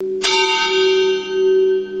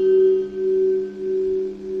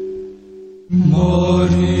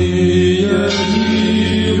Мария,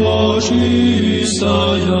 Дива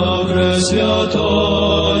чистая,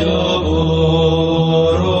 Пресвятая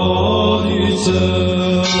Богородице,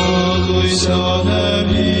 радуйся,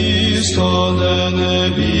 невестка,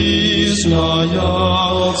 небесная,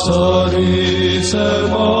 Царице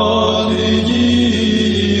Мати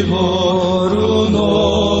Дива,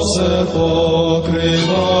 руносе покривающее,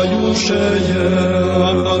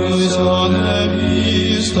 радуйся,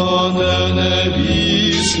 невестка,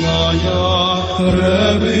 небесная,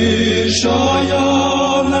 превыщая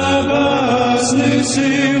небесных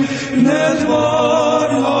сил, нетворное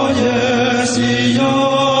сияние,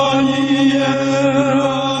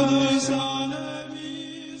 радуйся,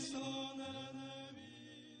 невестка,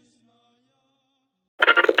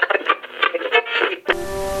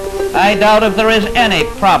 I doubt if there is any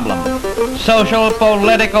problem, social,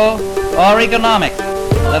 political, or economic,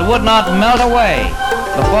 that would not melt away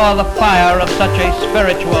before the fire of such a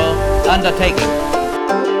spiritual undertaking.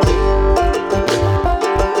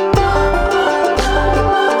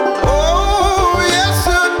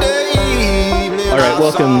 All right,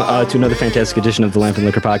 welcome to another fantastic edition of the Lamp and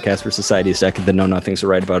Liquor Podcast, where society is second, the know-nothings are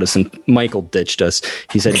right about us, and Michael ditched us.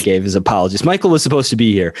 He said he gave his apologies. Michael was supposed to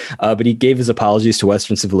be here, but he gave his apologies to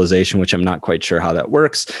Western civilization, which I'm not quite sure how that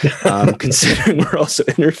works, considering we're also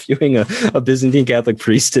interviewing a Byzantine Catholic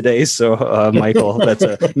priest today. So, Michael, that's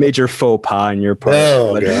a major faux pas on your part.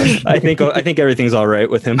 Oh, but gosh. I think everything's all right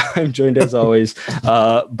with him. I'm joined, as always,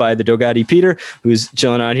 by the Dogati Peter, who's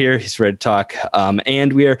chilling out here. He's ready to talk.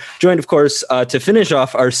 And we are joined, of course, to finish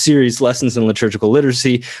off our series, Lessons in Liturgical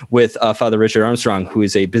Literacy, with Father Richard Armstrong, who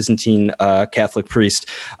is a Byzantine Catholic priest.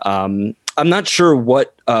 I'm not sure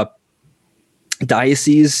what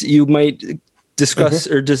diocese you might discuss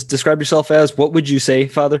or just describe yourself as. What would you say,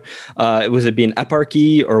 Father? Was it be an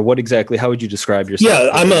eparchy, or what exactly? How would you describe yourself? Yeah,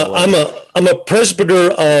 I'm a presbyter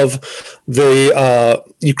of the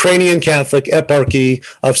Ukrainian Catholic Eparchy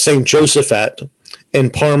of St. Josephat in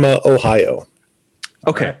Parma, Ohio.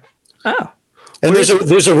 Okay. Oh. And there's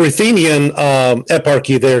a Ruthenian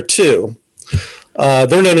eparchy there too. They're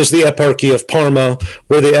known as the Eparchy of Parma.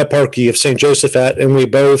 We're the Eparchy of St. Josephat, and we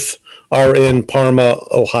both are in Parma,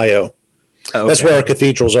 Ohio. Okay. That's where our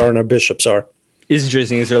cathedrals are and our bishops are. Is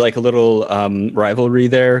interesting. Is there like a little rivalry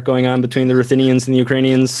there going on between the Ruthenians and the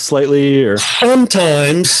Ukrainians slightly? Or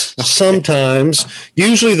sometimes.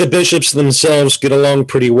 Usually the bishops themselves get along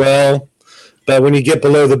pretty well. But when you get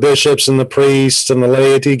below the bishops and the priests and the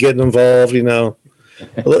laity getting involved, they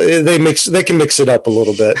can mix it up a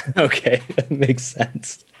little bit. Okay, that makes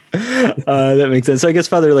sense. That makes sense. So I guess,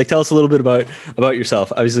 Father, tell us a little bit about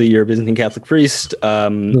yourself. Obviously, you're a Byzantine Catholic priest. I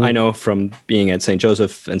know from being at St.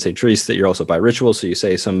 Joseph and St. Therese that you're also by ritual, so you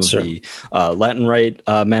say some of the Latin Rite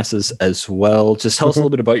masses as well. Just tell us a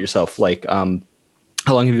little bit about yourself. How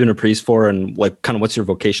long have you been a priest for, and kind of what's your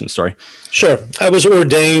vocation story? Sure. I was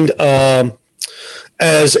ordained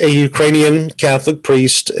as a Ukrainian Catholic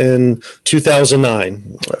priest in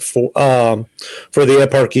 2009 for the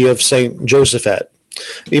Eparchy of St. Josephat.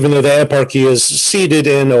 Even though the eparchy is seated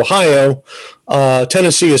in Ohio,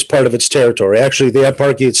 Tennessee is part of its territory. Actually, the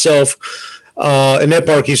eparchy itself, an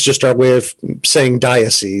eparchy is just our way of saying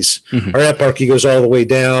diocese. Mm-hmm. Our eparchy goes all the way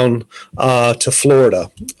down to Florida,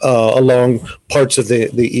 along parts of the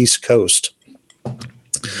East Coast.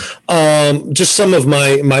 Just some of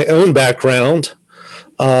my own background.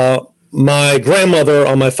 My grandmother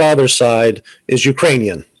on my father's side is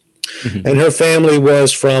Ukrainian. Mm-hmm. And her family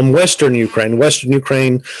was from Western Ukraine. Western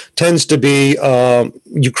Ukraine tends to be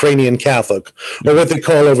Ukrainian Catholic, or what they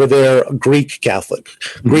call over there Greek Catholic.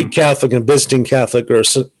 Mm-hmm. Greek Catholic and Byzantine Catholic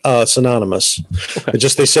are synonymous. Okay.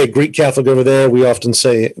 They say Greek Catholic over there. We often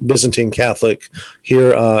say Byzantine Catholic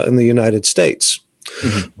here in the United States.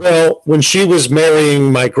 Mm-hmm. Well, when she was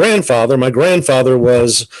marrying my grandfather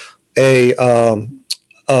was a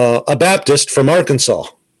Baptist from Arkansas.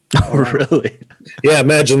 Oh, really? Yeah,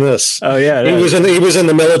 imagine this. Oh, yeah. He was in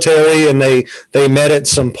the military, and they met at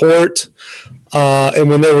some port. And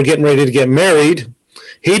when they were getting ready to get married,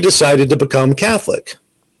 he decided to become Catholic.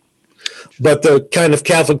 But the kind of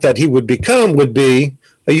Catholic that he would become would be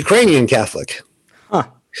a Ukrainian Catholic. Huh.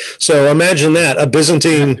 So imagine that, a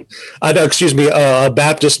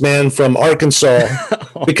Baptist man from Arkansas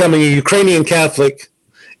becoming a Ukrainian Catholic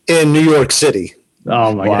in New York City.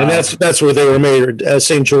 Oh my God! And that's where they were married,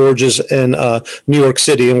 St. George's in New York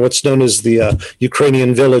City, in what's known as the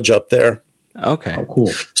Ukrainian Village up there. Okay,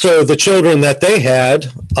 cool. So the children that they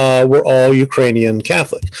had were all Ukrainian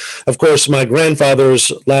Catholic. Of course, my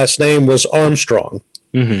grandfather's last name was Armstrong.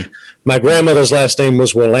 Mm-hmm. My grandmother's last name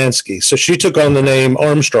was Wolanski, so she took on the name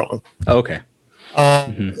Armstrong. Okay.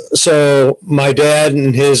 So my dad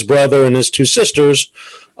and his brother and his two sisters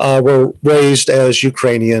were raised as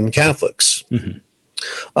Ukrainian Catholics.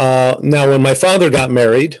 Now, when my father got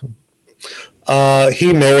married,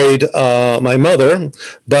 he married my mother,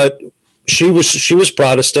 but she was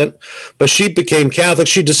Protestant, but she became Catholic.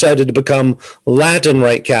 She decided to become Latin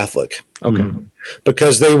Rite Catholic. Okay.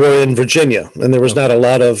 Because they were in Virginia, and there was not a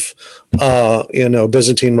lot of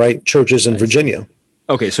Byzantine Rite churches in Virginia.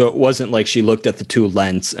 Okay, so it wasn't like she looked at the two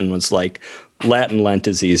Lents and was like, Latin Lent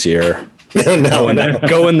is easier. Go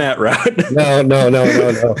in that route. No.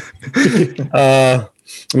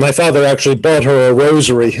 My father actually bought her a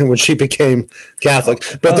rosary when she became Catholic,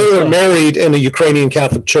 but they were married in a Ukrainian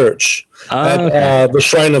Catholic church at the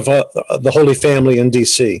Shrine of the Holy Family in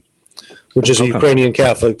D.C., which is a Ukrainian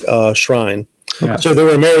Catholic shrine. Yeah. So they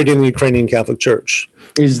were married in the Ukrainian Catholic Church.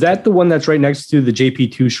 Is that the one that's right next to the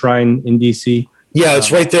JP2 shrine in DC? Yeah,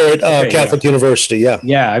 it's right there at Catholic University. Yeah.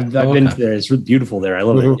 Yeah, I've been there. It's beautiful there. I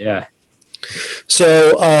love it. Yeah.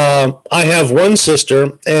 So I have one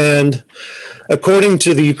sister, and according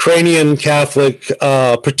to the Ukrainian Catholic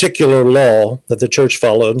particular law that the church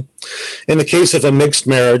followed, in the case of a mixed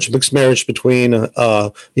marriage between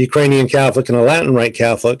a Ukrainian Catholic and a Latin Rite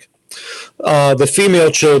Catholic, the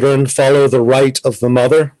female children follow the rite of the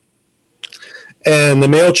mother, and the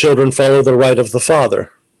male children follow the rite of the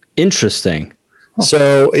father. Interesting.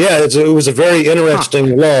 So, yeah, it was a very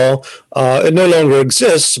interesting law. It no longer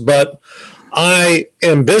exists, but I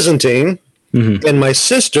am Byzantine, and my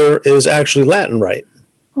sister is actually Latin Rite.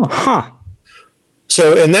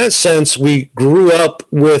 So, in that sense, we grew up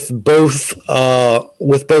with both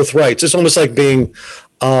rites. It's almost like being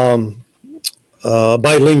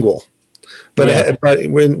bilingual, but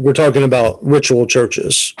when we're talking about ritual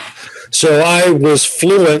churches. So I was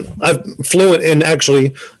fluent. I'm fluent in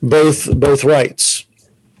actually both rites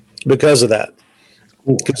because of that,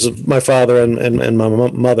 because of my father and my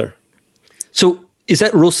mother. So is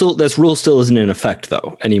that rule still? That rule still isn't in effect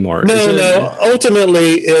though anymore. No.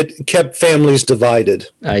 Ultimately, it kept families divided.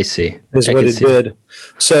 I see. Is what it did.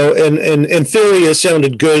 So, in theory, it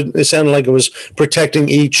sounded good. It sounded like it was protecting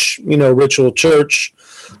each, ritual church,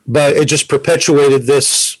 but it just perpetuated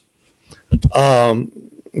this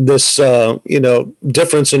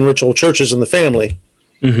difference in ritual churches in the family.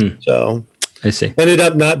 So, I see. Ended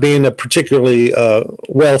up not being a particularly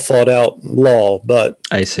well thought out law, but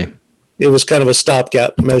I see. It was kind of a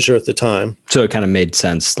stopgap measure at the time. So it kind of made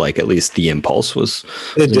sense, like at least the impulse was.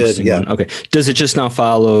 It did, yeah. Okay. Does it just now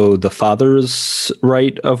follow the father's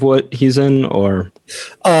rite of what he's in, or?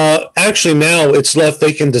 Actually, now it's left.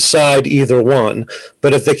 They can decide either one,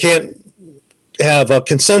 but if they can't have a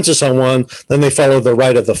consensus on one, then they follow the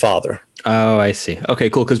rite of the father. Oh, I see.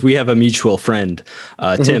 Okay, cool. Because we have a mutual friend,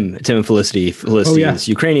 Tim and Felicity. Felicity is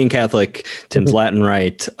Ukrainian Catholic. Tim's Latin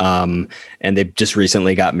Rite. And they just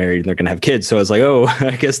recently got married and they're going to have kids. So I was like, oh,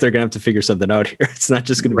 I guess they're going to have to figure something out here. It's not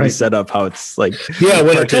just going to be set up how it's like. Yeah,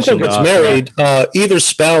 when a couple gets married, either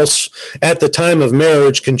spouse at the time of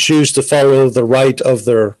marriage can choose to follow the rite of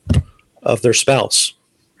their spouse.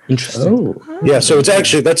 Interesting. Oh, yeah. So it's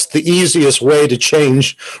actually, that's the easiest way to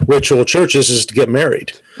change ritual churches is to get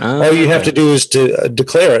married. All you have to do is to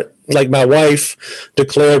declare it. Like my wife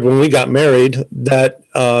declared when we got married that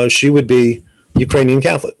she would be Ukrainian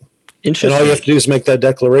Catholic. Interesting. And all you have to do is make that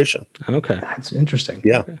declaration. Okay. That's interesting.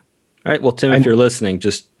 Yeah. Okay. All right. Well, Tim, if you're listening,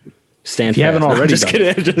 just stand. If you haven't already, just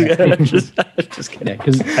kidding. Just kidding. Yeah,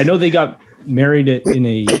 because I know they got married in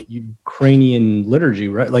a Ukrainian liturgy,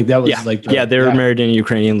 right? Like that was they were married in a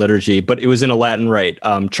Ukrainian liturgy, but it was in a Latin Rite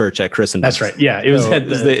church at Christendom. That's right. Yeah, it was.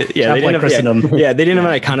 They didn't have Christendom. They didn't have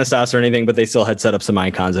an iconostas or anything, but they still had set up some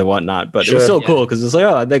icons and whatnot. But it was still cool because it's like,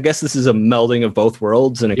 I guess this is a melding of both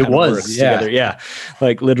worlds, and it kind of works together. Yeah,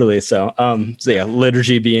 like literally. So,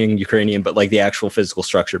 liturgy being Ukrainian, but like the actual physical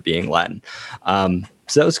structure being Latin.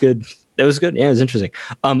 So that was good. That was good. Yeah, it was interesting.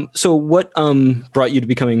 So what brought you to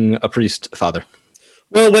becoming a priest, Father?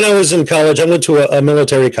 Well, when I was in college, I went to a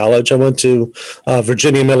military college. I went to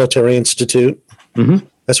Virginia Military Institute.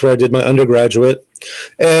 That's where I did my undergraduate.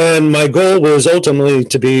 And my goal was ultimately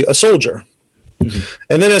to be a soldier.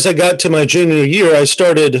 And then as I got to my junior year, I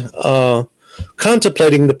started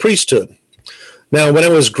contemplating the priesthood. Now, when I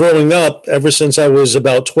was growing up, ever since I was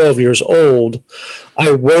about 12 years old,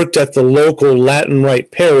 I worked at the local Latin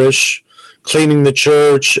Rite parish, cleaning the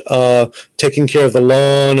church, taking care of the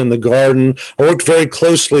lawn and the garden. I worked very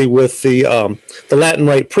closely with the Latin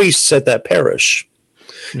Rite priests at that parish.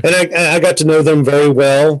 And I got to know them very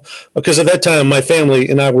well because at that time, my family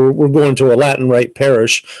and I were going to a Latin Rite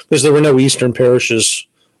parish because there were no Eastern parishes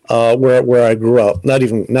where I grew up. Not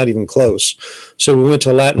even close. So we went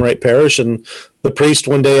to a Latin Rite parish, and the priest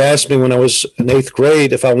one day asked me when I was in 8th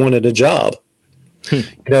grade if I wanted a job.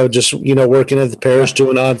 Just working at the parish,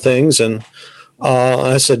 doing odd things, and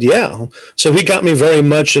I said, yeah. So he got me very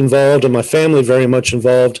much involved, and my family very much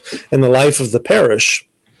involved in the life of the parish.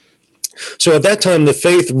 So at that time, the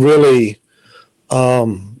faith really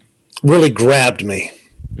grabbed me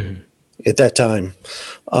at that time.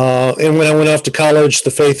 And when I went off to college,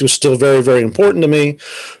 the faith was still very, very important to me.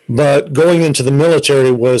 But going into the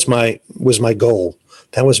military was my goal.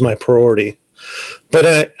 That was my priority.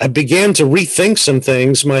 But I began to rethink some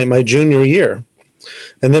things my junior year.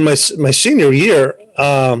 And then my senior year,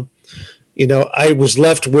 I was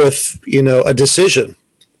left with, a decision.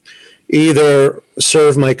 Either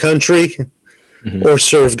serve my country or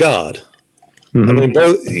serve God. I mean,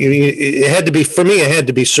 both, it had to be, for me, it had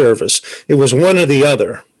to be service. It was one or the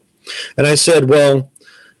other. And I said, well,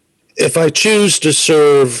 if I choose to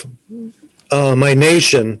serve my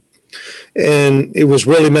nation, and it was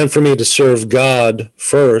really meant for me to serve God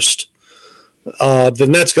first,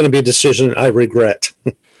 then that's going to be a decision I regret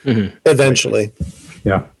eventually.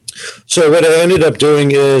 Yeah. So what I ended up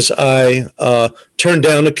doing is I turned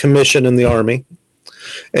down a commission in the Army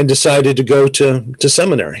and decided to go to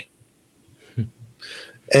seminary.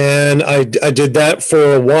 And I did that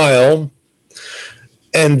for a while.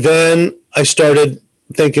 And then I started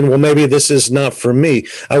thinking, well, maybe this is not for me.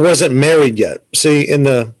 I wasn't married yet. See, in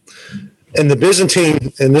the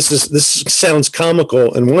Byzantine, and this sounds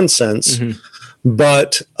comical in one sense,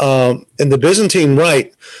 but in the Byzantine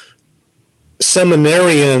Rite,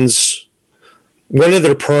 seminarians, one of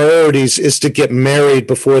their priorities is to get married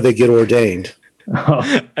before they get ordained.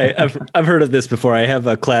 I've heard of this before. I have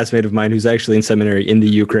a classmate of mine who's actually in seminary in the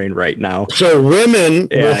Ukraine right now. So women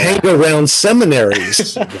will hang around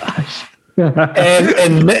seminaries. And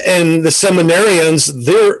the seminarians,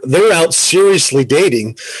 they're out seriously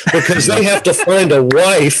dating because they have to find a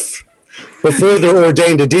wife before they're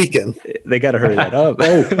ordained a deacon. They got to hurry that up.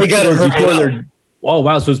 They got to hurry up. Oh,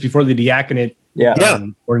 wow. So it's before the diaconate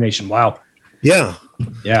ordination. Wow. Yeah.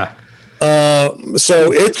 Yeah.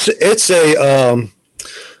 So it's a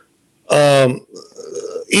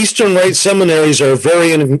Eastern Rite seminaries are a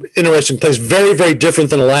very interesting place. Very, very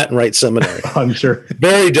different than a Latin Rite seminary. I'm sure.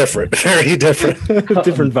 Very different. Very different.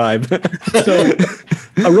 Different vibe. So,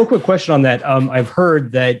 a real quick question on that. I've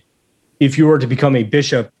heard that if you were to become a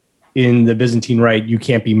bishop in the Byzantine Rite, you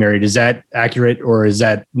can't be married. Is that accurate, or is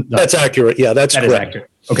that? That's accurate. Yeah, that's correct. Is accurate.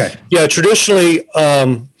 Okay. Yeah, traditionally,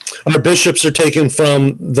 our bishops are taken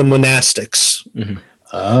from the monastics.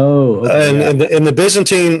 Oh, okay. And in the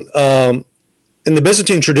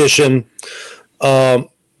Byzantine tradition,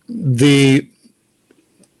 the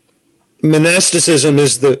monasticism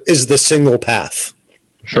is the single path.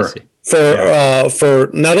 Sure. For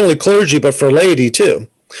not only clergy but for laity too.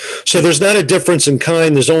 So there's not a difference in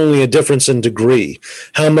kind. There's only a difference in degree,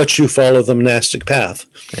 how much you follow the monastic path.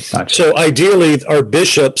 Gotcha. So ideally, our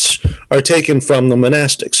bishops are taken from the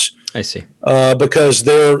monastics. I see. Because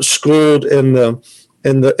they're schooled in the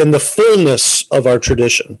fullness of our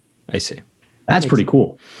tradition. I see. That's pretty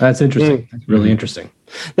cool. That's interesting. That's really interesting.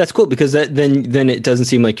 That's cool because then it doesn't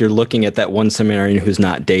seem like you're looking at that one seminarian who's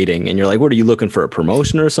not dating, and you're like, "What are you looking for? A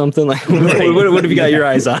promotion or something? Like, what have you got your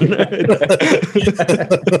eyes on?" That's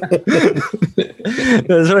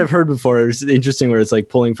what I've heard before. It's interesting where it's like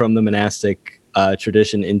pulling from the monastic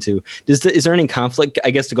tradition into. Is there any conflict?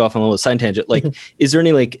 I guess to go off on a little side tangent, like, is there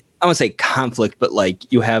any like I won't say conflict, but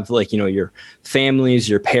like you have like your families,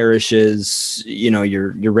 your parishes,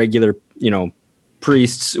 your regular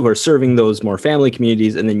priests who are serving those more family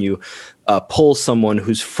communities, and then you pull someone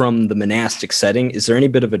who's from the monastic setting. Is there any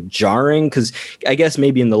bit of a jarring? Because I guess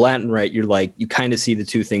maybe in the Latin Rite, you're like, you kind of see the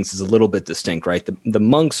two things as a little bit distinct, right? The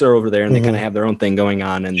monks are over there and they kind of have their own thing going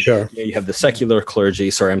on. And you have the secular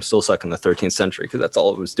clergy. Sorry, I'm still stuck in the 13th century because that's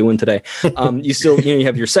all it was doing today. You still, you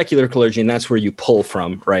have your secular clergy, and that's where you pull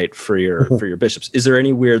from, right? For your bishops. Is there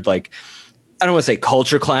any weird, like, I don't want to say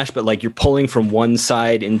culture clash, but like you're pulling from one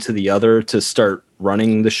side into the other to start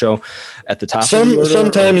running the show at the top?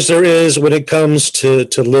 Sometimes there is when it comes to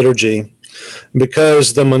liturgy,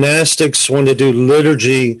 because the monastics want to do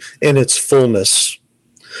liturgy in its fullness.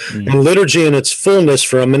 And liturgy in its fullness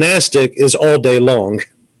for a monastic is all day long.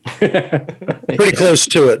 Pretty close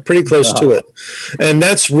to it. And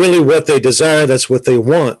that's really what they desire. That's what they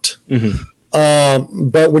want.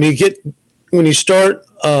 But when you start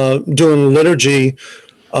doing liturgy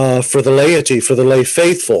for the laity, for the lay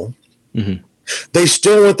faithful, they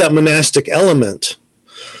still want that monastic element,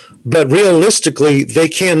 but realistically, they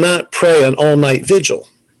cannot pray an all-night vigil.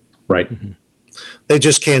 Right. they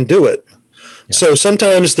just can't do it. Yeah. So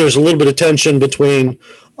sometimes there's a little bit of tension between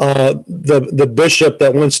the bishop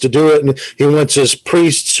that wants to do it, and he wants his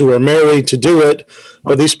priests who are married to do it,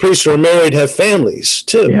 but these priests who are married have families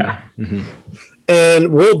too. Yeah.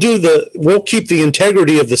 And we'll keep the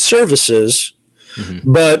integrity of the services,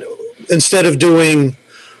 but instead of doing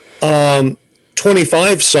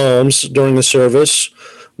 25 psalms during the service,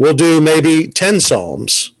 we'll do maybe 10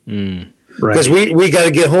 psalms. Because we got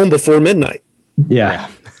to get home before midnight. Yeah.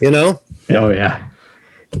 Oh, yeah.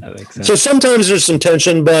 That makes sense. So sometimes there's some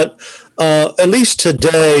tension, but at least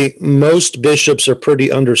today, most bishops are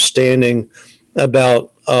pretty understanding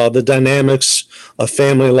about the dynamics of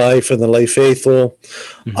family life and the lay faithful,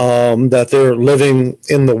 that they're living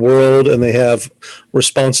in the world and they have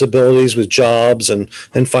responsibilities with jobs and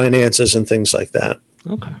finances and things like that.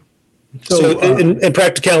 Okay. So in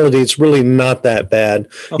practicality, it's really not that bad.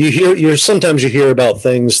 Okay. Sometimes you hear about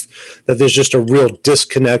things that there's just a real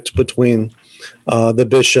disconnect between the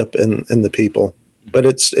bishop and the people, but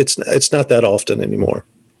it's not that often anymore.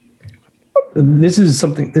 This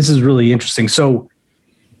is really interesting. So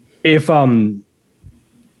if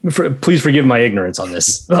please forgive my ignorance on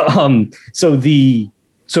this. So the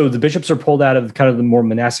bishops are pulled out of kind of the more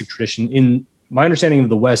monastic tradition. In my understanding of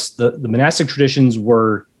the West, the monastic traditions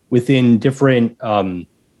were within different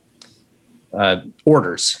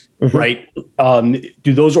orders, right?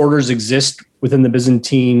 Do those orders exist within the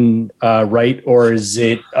Byzantine Rite, or is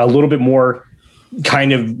it a little bit more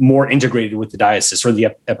kind of more integrated with the diocese or the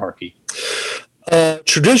eparchy?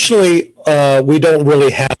 Traditionally, we don't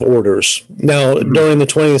really have orders. Now, during the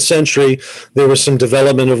 20th century, there was some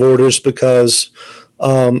development of orders because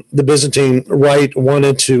the Byzantine Rite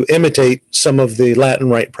wanted to imitate some of the Latin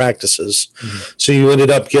Rite practices. So you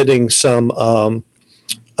ended up getting some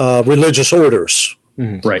religious orders.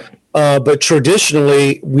 Right. But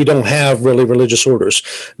traditionally, we don't have really religious orders.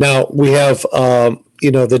 Now, we have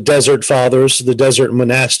the Desert Fathers, the Desert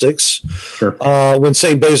Monastics. Sure. When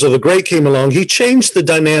St. Basil the Great came along, he changed the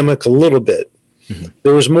dynamic a little bit.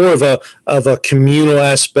 There was more of a communal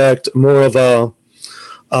aspect, more of a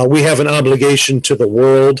we have an obligation to the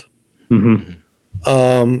world. And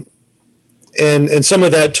some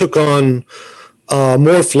of that took on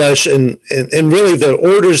more flesh, and really the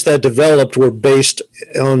orders that developed were based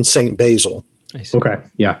on St. Basil. Okay,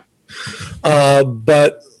 yeah.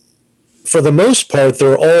 But for the most part,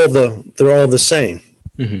 they're all the same.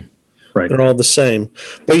 Right. They're all the same.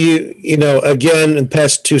 But again, in the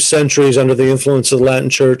past 2 centuries, under the influence of the Latin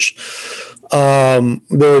Church,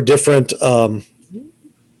 there are different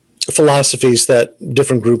philosophies that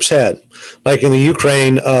different groups had. Like in the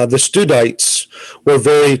Ukraine, the Studites were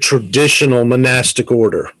very traditional monastic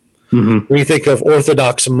order. When you think of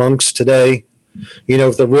Orthodox monks today,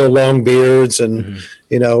 with the real long beards and,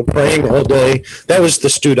 praying all day, that was the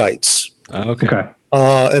Studites. Okay.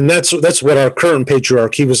 And that's what our current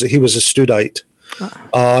patriarch, he was a Studite.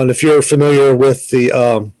 And if you're familiar with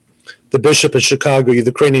the bishop in Chicago, the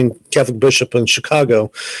Ukrainian Catholic bishop in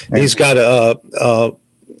Chicago, he's got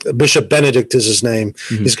Bishop Benedict is his name.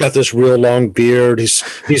 He's got this real long beard.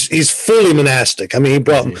 He's fully monastic. I mean, he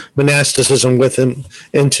brought monasticism with him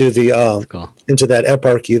into that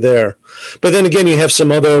eparchy there. But then again, you have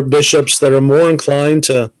some other bishops that are more inclined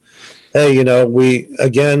to, hey,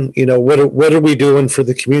 what are we doing for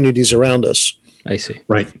the communities around us? I see.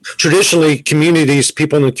 Right. Traditionally,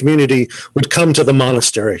 people in the community would come to the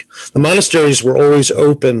monastery. The monasteries were always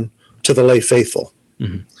open to the lay faithful,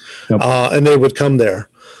 and they would come there.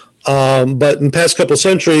 But in the past couple of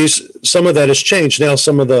centuries, some of that has changed. Now,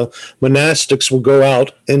 some of the monastics will go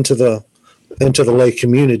out into the lay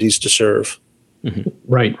communities to serve.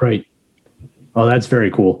 Right. Oh, that's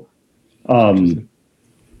very cool.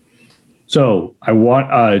 So I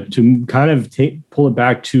want to kind of pull it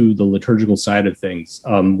back to the liturgical side of things.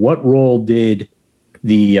 What role did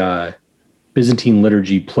the Byzantine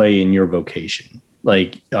liturgy play in your vocation?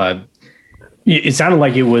 Like, it sounded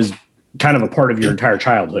like it was kind of a part of your entire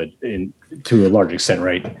childhood to a large extent,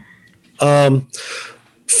 right?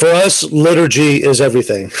 For us, liturgy is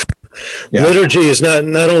everything. Yeah. Liturgy is not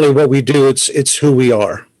only what we do, it's who we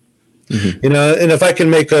are. And if I can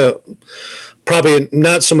make probably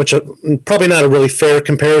not a really fair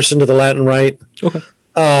comparison to the Latin Rite. Okay.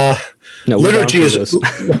 Liturgy is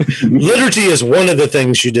one of the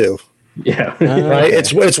things you do. Yeah. Right.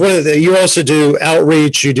 It's one of you also do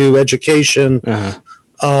outreach, you do education.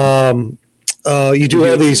 You do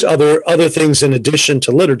all these other things in addition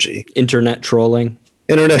to liturgy. Internet trolling.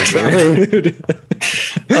 It's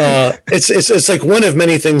like one of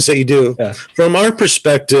many things that you do. Yeah. From our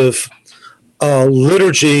perspective,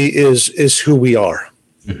 liturgy is who we are.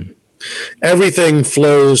 Everything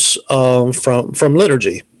flows from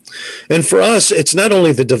liturgy. And for us, it's not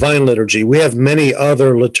only the divine liturgy. We have many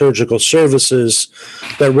other liturgical services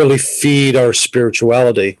that really feed our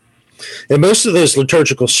spirituality. And most of those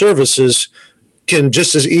liturgical services can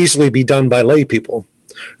just as easily be done by lay people.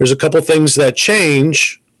 There's a couple things that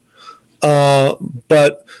change,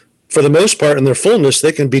 but for the most part, in their fullness,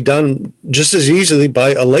 they can be done just as easily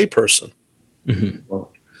by a lay person.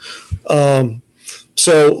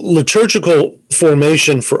 So liturgical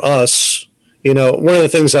formation for us, one of the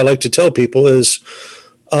things I like to tell people is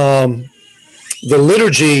the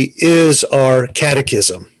liturgy is our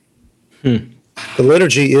catechism. The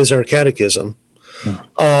liturgy is our catechism.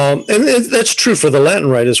 And that's true for the Latin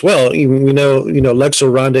Rite as well. We know, lex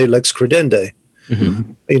orandi, lex credende.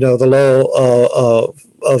 The law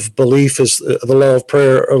of belief is the law of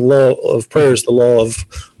prayer, or law of prayer is the law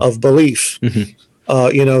of belief.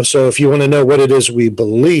 So if you want to know what it is we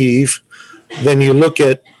believe, then you look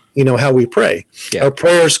at, how we pray. Yeah. Our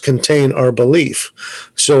prayers contain our belief.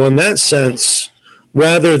 So in that sense,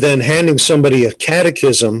 rather than handing somebody a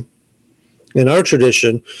catechism, in our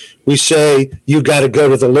tradition, we say, you got to go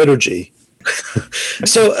to the liturgy.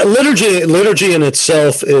 So liturgy in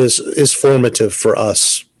itself is formative for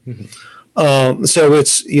us. So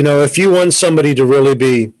it's, if you want somebody to really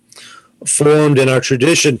be formed in our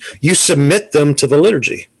tradition, you submit them to the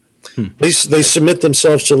liturgy. They submit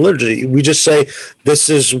themselves to the liturgy. We just say, this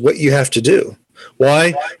is what you have to do.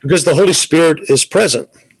 Why? Because the Holy Spirit is present.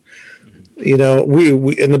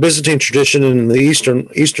 We in the Byzantine tradition and in the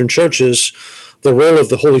Eastern churches, the role of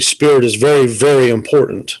the Holy Spirit is very, very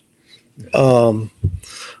important. So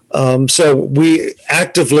we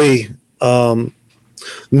actively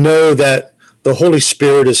know that the Holy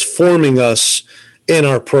Spirit is forming us in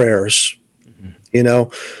our prayers.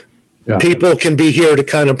 People can be here to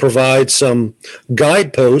kind of provide some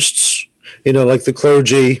guideposts, like the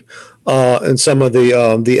clergy and some of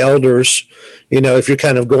the elders, if you're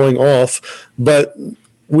kind of going off. But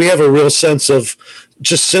we have a real sense of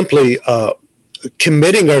just simply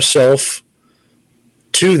committing ourselves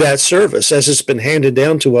to that service as it's been handed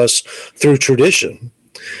down to us through tradition.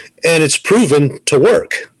 And it's proven to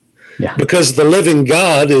work because the living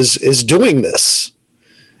God is doing this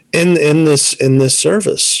in this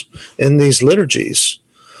service, in these liturgies.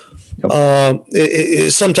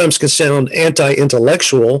 It sometimes can sound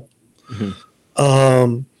anti-intellectual,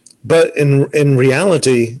 but in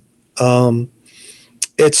reality,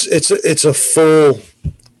 it's a full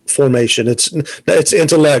formation. It's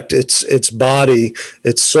intellect, it's body,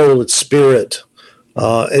 it's soul, it's spirit,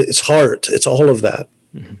 it's heart, it's all of that.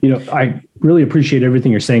 I really appreciate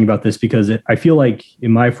everything you're saying about this, because I feel like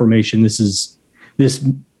in my formation, this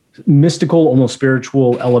mystical, almost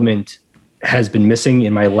spiritual element has been missing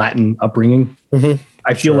in my Latin upbringing.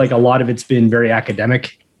 I feel like a lot of it's been very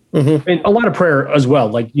academic, and a lot of prayer as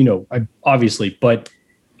well. Obviously, but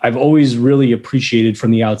I've always really appreciated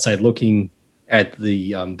from the outside looking at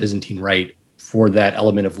the Byzantine Rite for that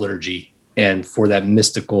element of liturgy and for that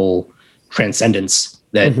mystical transcendence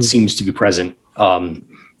that seems to be present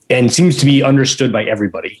and seems to be understood by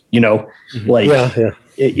everybody,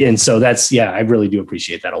 and so that's, I really do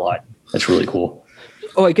appreciate that a lot. That's really cool.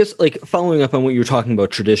 Oh, I guess following up on what you were talking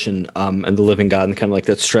about tradition and the living God and kind of like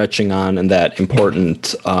that stretching on and that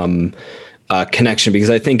important connection, because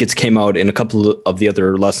I think it's came out in a couple of the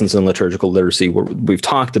other lessons in liturgical literacy where we've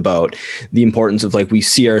talked about the importance of we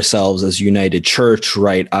see ourselves as united church,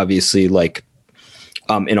 right? Obviously,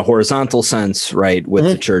 in a horizontal sense, right, with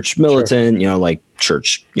the church militant,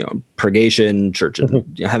 church, purgation, church,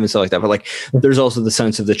 having stuff like that. But there's also the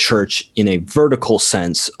sense of the church in a vertical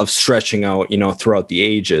sense of stretching out, throughout the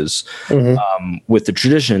ages with the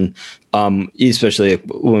tradition, especially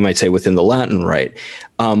we might say within the Latin Rite.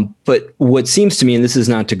 But what seems to me, and this is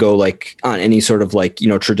not to go on any sort of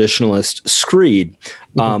traditionalist screed,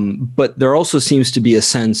 but there also seems to be a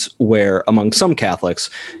sense where among some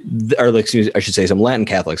Catholics, or I should say some Latin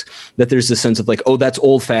Catholics, that there's this sense of oh, that's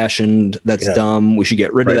old fashioned, that's dumb, we should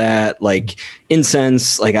get rid of that,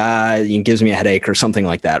 incense, it gives me a headache or something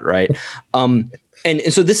like that, right? And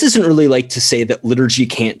so this isn't really to say that liturgy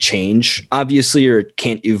can't change, obviously, or it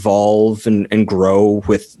can't evolve and grow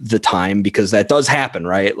with the time, because that does happen,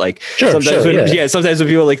 right? Sometimes when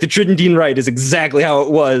people are the Tridentine Rite is exactly how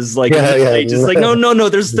it was, no,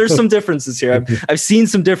 there's some differences here. I've seen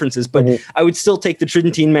some differences, but I would still take the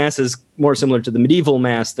Tridentine Mass as more similar to the medieval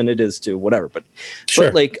Mass than it is to whatever. But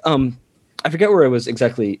I forget where I was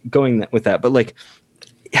exactly going with that, but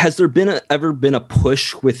has there ever been a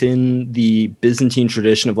push within the Byzantine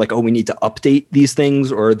tradition of like, oh, we need to update these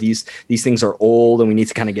things, or these things are old and we need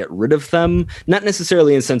to kind of get rid of them? Not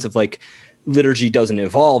necessarily in the sense of like liturgy doesn't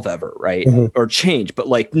evolve ever, right? Or change, but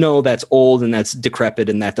like, no, that's old and that's decrepit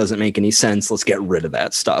and that doesn't make any sense. Let's get rid of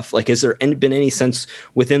that stuff. Like, has there been any sense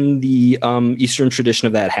within the Eastern tradition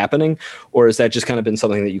of that happening? Or has that just kind of been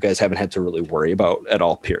something that you guys haven't had to really worry about at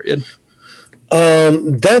all, period?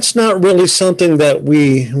 That's not really something that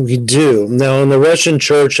we do. Now, in the Russian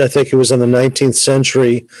church, I think it was in the 19th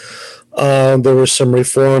century, there were some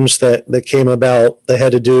reforms that came about that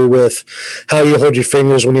had to do with how you hold your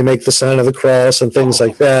fingers when you make the sign of the cross and things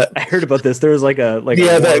like that. I heard about this. There was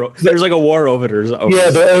there's like a war over the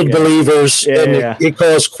old believers, it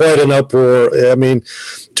caused quite an uproar. I mean,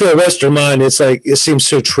 to a Western mind, it's like, it seems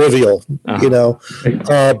so trivial,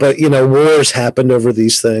 but wars happened over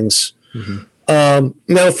these things.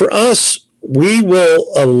 Now, for us, we will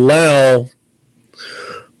allow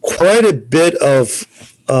quite a bit of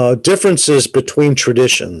differences between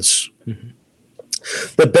traditions.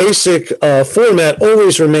 The basic format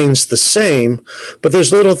always remains the same, but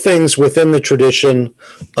there's little things within the tradition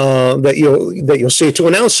that you'll see. To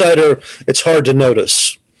an outsider, it's hard to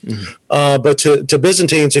notice. But to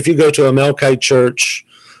Byzantines, if you go to a Melkite church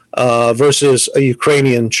versus a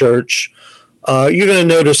Ukrainian church, you're going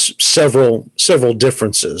to notice several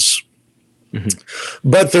differences.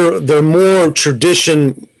 But they're more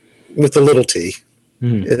tradition with the little t,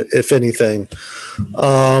 if anything.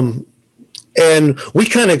 And we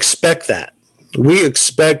kind of expect that. We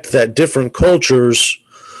expect that different cultures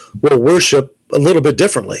will worship a little bit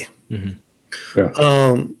differently. That's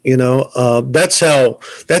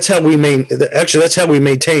how we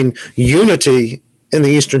maintain unity in the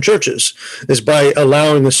Eastern churches, is by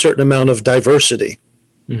allowing a certain amount of diversity,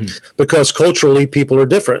 because culturally people are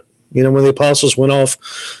different. When the apostles went out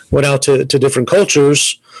to different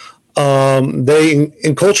cultures, they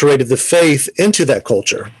enculturated the faith into that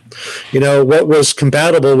culture. What was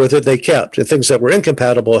compatible with it, they kept. The things that were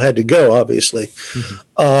incompatible had to go, obviously.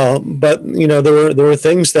 But there were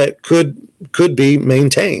things that could be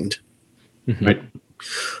maintained. Right.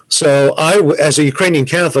 So as a Ukrainian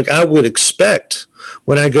Catholic, I would expect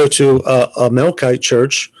when I go to a Melkite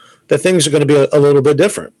church that things are going to be a little bit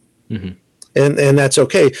different. And that's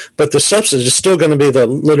okay. But the substance is still going to be the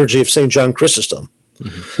liturgy of St. John Chrysostom.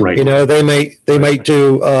 Right. They might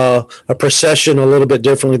do a procession a little bit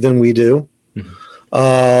differently than we do.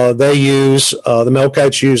 They use the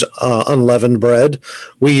Melkites use unleavened bread.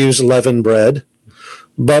 We use leavened bread.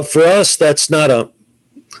 But for us, that's not a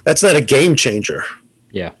game changer.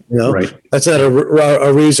 Yeah. Right. That's not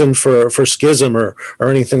a reason for schism or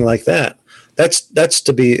anything like that. That's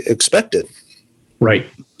to be expected. Right.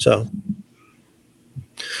 So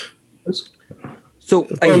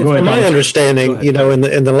from my understanding,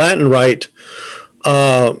 in the Latin Rite,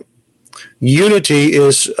 unity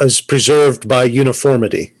is preserved by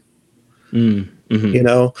uniformity. How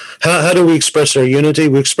do we express our unity?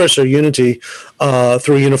 We express our unity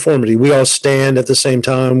through uniformity. We all stand at the same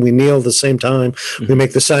time. We kneel at the same time. We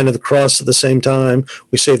make the sign of the cross at the same time.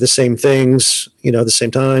 We say the same things, at the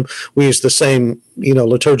same time. We use the same,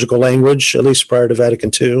 liturgical language, at least prior to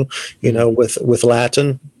Vatican II, with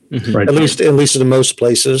Latin. Right. At least in most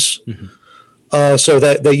places. So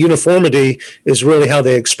that the uniformity is really how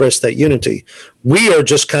they express that unity. We are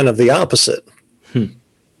just kind of the opposite.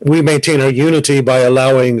 We maintain our unity by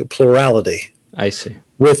allowing plurality. I see.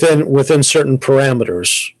 Within certain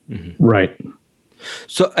parameters. Right.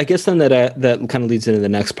 So I guess then that kind of leads into the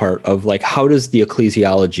next part of like, how does the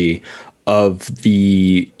ecclesiology of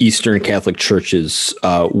the Eastern Catholic churches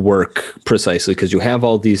work precisely? Because you have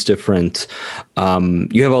all these different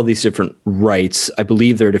rites. I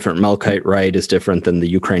believe their different Melkite rite is different than the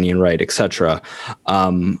Ukrainian rite, etc.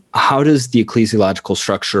 How does the ecclesiological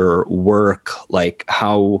structure work? Like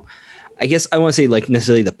how, I guess I want to say like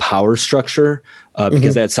necessarily the power structure,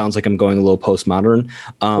 because that sounds like I'm going a little postmodern.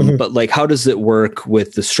 But like, how does it work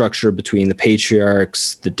with the structure between the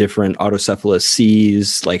patriarchs, the different autocephalous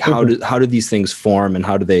sees? Like, how do these things form, and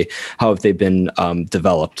how have they been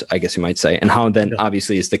developed? I guess you might say, and how then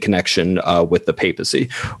obviously is the connection with the papacy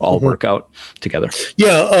all work out together?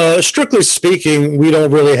 Yeah, strictly speaking, we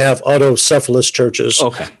don't really have autocephalous churches.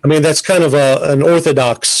 Okay, I mean that's kind of an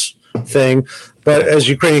Orthodox thing. But as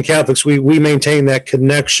Ukrainian Catholics, we maintain that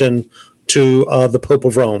connection to the Pope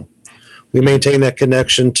of Rome. We maintain that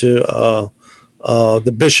connection to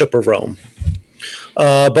the Bishop of Rome.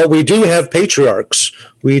 But we do have patriarchs.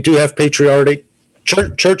 We do have patriarchic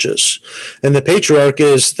churches. And the patriarch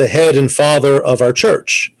is the head and father of our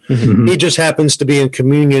church. He just happens to be in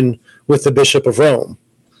communion with the Bishop of Rome.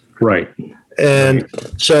 Right. And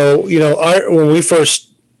so,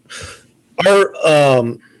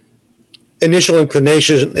 our initial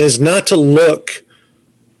inclination is not to look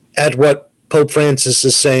at what Pope Francis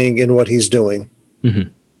is saying and what he's doing. Mm-hmm.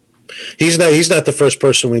 He's not the first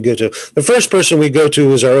person we go to. The first person we go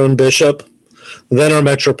to is our own bishop, then our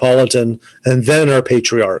metropolitan, and then our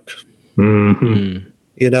patriarch. Mm-hmm.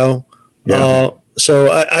 Yeah. So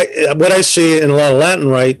what I see in a lot of Latin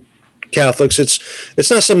Rite Catholics,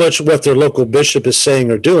 it's not so much what their local bishop is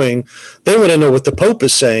saying or doing. They want to know what the Pope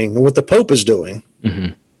is saying and what the Pope is doing.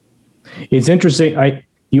 Mm-hmm. It's interesting.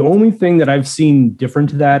 The only thing that I've seen different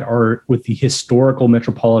to that are with the historical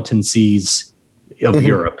metropolitan sees of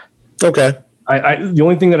Europe. Okay. The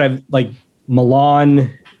only thing that I've like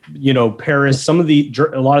Milan, Paris, a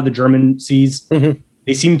lot of the German sees,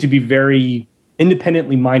 they seem to be very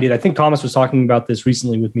independently minded. I think Thomas was talking about this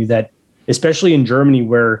recently with me, that especially in Germany,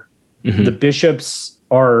 where the bishops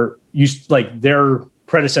are used, like their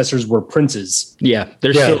predecessors were princes. Yeah,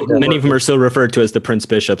 many of them are still referred to as the prince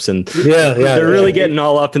bishops, and they're really getting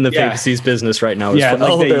all up in the papacy's business right now.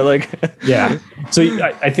 They're like So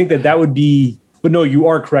I think that would be, but no, you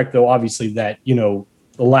are correct though. Obviously, that the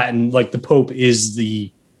Latin, like the Pope is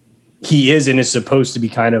and is supposed to be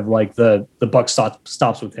kind of like the buck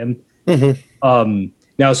stops with him.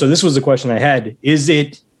 Now, so this was the question I had: is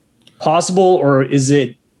it possible, or is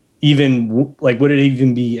it even would it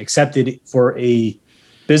even be accepted for a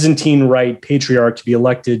Byzantine Rite patriarch to be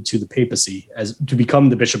elected to the papacy to become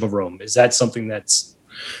the Bishop of Rome? Is that something that's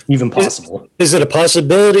even possible? Is it a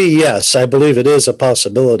possibility? Yes, I believe it is a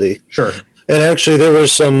possibility. Sure. And actually, there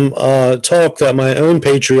was some talk that my own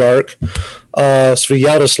patriarch,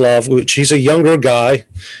 Sviatoslav, which he's a younger guy.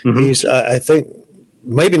 He's, I think,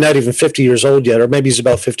 maybe not even 50 years old yet, or maybe he's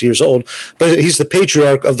about 50 years old, but he's the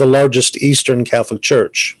patriarch of the largest Eastern Catholic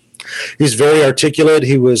Church. He's very articulate.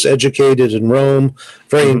 He was educated in Rome,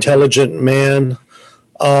 very intelligent man.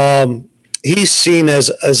 He's seen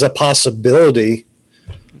as a possibility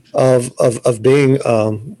of being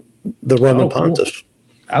the Roman pontiff.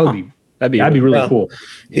 That'd be really cool.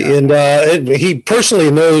 Yeah. And he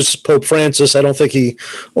personally knows Pope Francis. I don't think he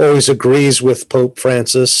always agrees with Pope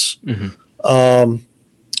Francis.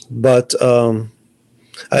 But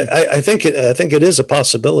I think it is a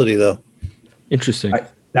possibility, though. Interesting.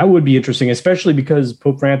 That would be interesting, especially because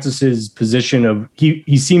Pope Francis's position of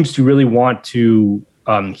he seems to really want to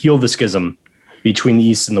heal the schism between the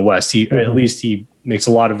East and the West. At least he makes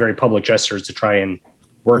a lot of very public gestures to try and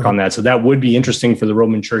work on that. So that would be interesting for the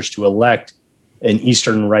Roman Church to elect an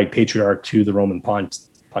Eastern Rite patriarch to the Roman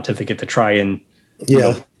pontificate to try and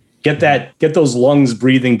get those lungs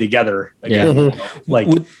breathing together again.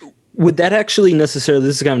 Would that actually necessarily?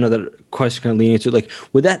 This is kind of another question, kind of leaning into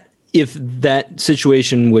would that, if that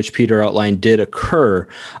situation which Peter outlined did occur,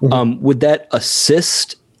 would that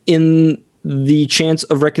assist in the chance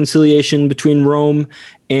of reconciliation between Rome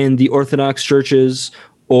and the Orthodox churches,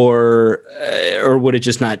 or would it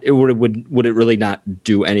just not? Would it really not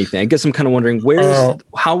do anything? I guess I'm kind of wondering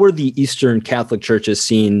how are the Eastern Catholic churches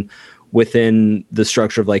seen within the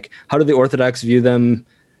structure of how do the Orthodox view them?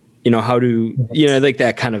 How do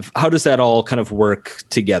that kind of, how does that all kind of work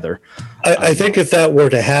together? I think if that were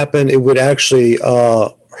to happen, it would actually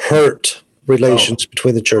hurt relations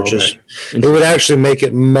between the churches. Okay. It would actually make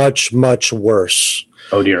it much, much worse.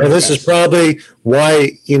 Oh dear. And this is probably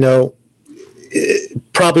why,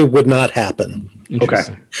 it probably would not happen. Okay.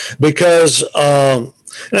 Because, and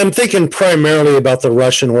I'm thinking primarily about the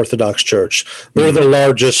Russian Orthodox Church. They're the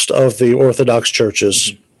largest of the Orthodox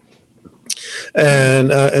churches.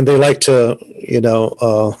 And they like to,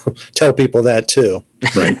 tell people that too.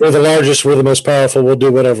 Right. We're the largest. We're the most powerful. We'll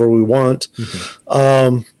do whatever we want.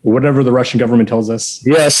 Whatever the Russian government tells us.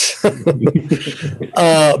 Yes. But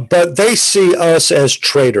they see us as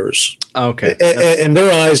traitors. Okay. In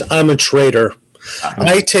their eyes, I'm a traitor.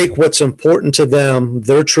 I take what's important to them,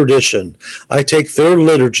 their tradition. I take their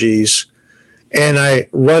liturgies, and I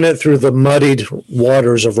run it through the muddied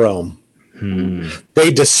waters of Rome.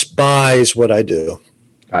 They despise what I do.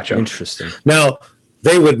 Gotcha. Interesting. Now,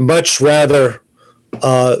 they would much rather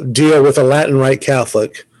deal with a Latin Rite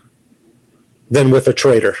Catholic than with a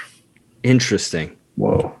traitor. Interesting.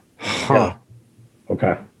 Whoa. Huh. Yeah.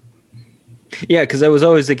 Okay. Yeah, because I was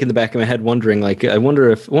always thinking in the back of my head, wondering, I wonder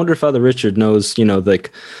if Father Richard knows, the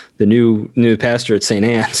new pastor at St.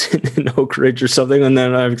 Anne's in Oak Ridge or something, and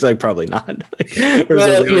then I was like, probably not.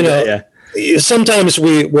 Sometimes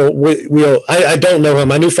I don't know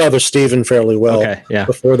him. I knew Father Stephen fairly well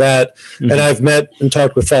before that, and I've met and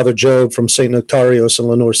talked with Father Job from St. Notarios in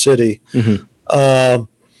Lenore City.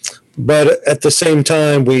 But at the same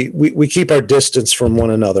time, we keep our distance from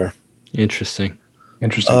one another. Interesting.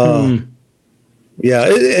 Yeah,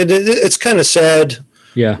 it's kind of sad.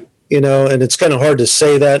 Yeah. And it's kind of hard to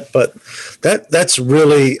say that, but that's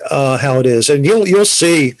really how it is. And you'll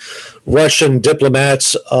see Russian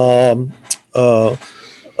diplomats,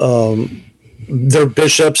 their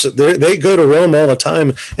bishops, they go to Rome all the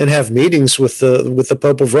time and have meetings with the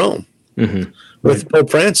Pope of Rome, with Pope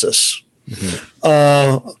Francis.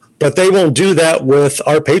 But they won't do that with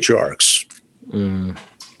our patriarchs. Not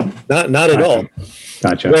at all.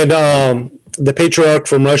 Gotcha. When the patriarch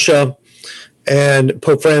from Russia and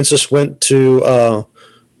Pope Francis went to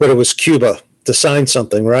Cuba to sign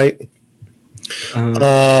something, right?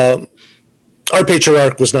 Our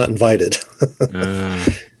patriarch was not invited.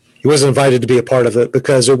 He wasn't invited to be a part of it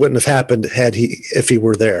because it wouldn't have happened if he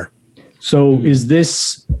were there. So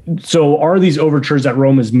are these overtures that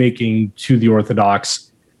Rome is making to the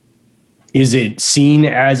Orthodox, is it seen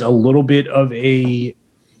as a little bit of a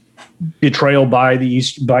betrayal by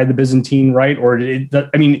the Byzantine Rite, or am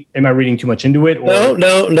I reading too much into it? Or?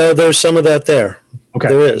 No. There's some of that there. Okay,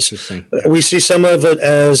 there is. We see some of it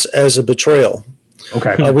as a betrayal.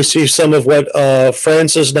 Okay, we see some of what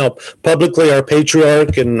Francis now publicly, our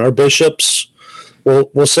patriarch and our bishops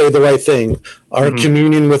will say the right thing. Our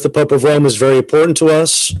communion with the Pope of Rome is very important to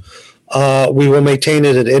us. We will maintain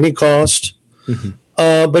it at any cost.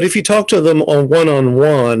 But if you talk to them on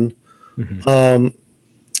one-on-one,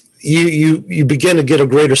 you begin to get a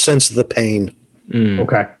greater sense of the pain.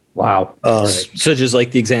 Okay. Wow. Such as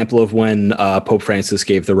like the example of when Pope Francis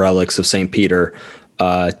gave the relics of St. Peter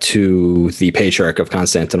to the Patriarch of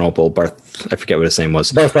Constantinople, I forget what his name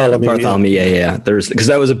was. Bartholomew. Yeah. Because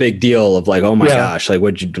that was a big deal of like, oh my gosh, like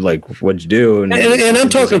what'd you do? And I'm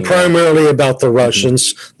talking primarily about the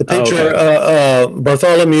Russians. The Patriarch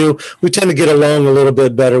Bartholomew, we tend to get along a little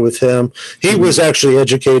bit better with him. He was actually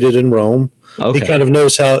educated in Rome. He kind of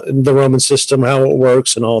knows how the Roman system, how it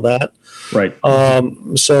works and all that. Right.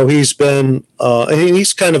 So he's been,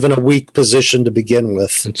 he's kind of in a weak position to begin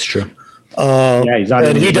with. That's true.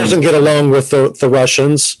 And he doesn't get along with the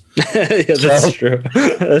Russians. That's true.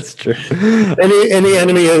 That's true. Any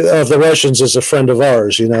enemy of the Russians is a friend of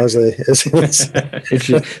ours, I'm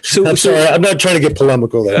sorry, I'm not trying to get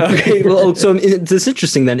polemical there. Okay, well, so it's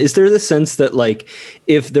interesting then. Is there the sense that like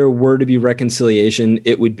if there were to be reconciliation,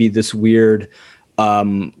 it would be this weird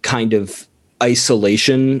kind of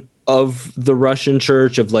isolation of the Russian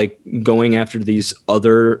church, of like going after these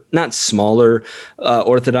other, not smaller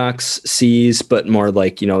Orthodox sees, but more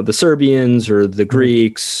like, the Serbians or the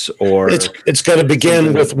Greeks, or it's going to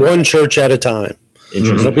begin with one church at a time.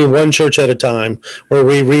 There'll be one church at a time where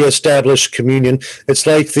we reestablish communion. It's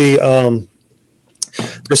like the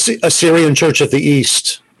Assyrian Church of the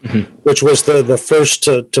East, which was the first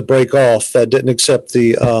to break off, that didn't accept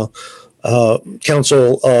the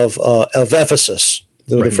Council of Ephesus.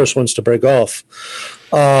 They were the first ones to break off.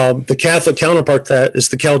 The Catholic counterpart to that is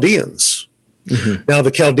the Chaldeans. Now,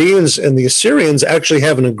 the Chaldeans and the Assyrians actually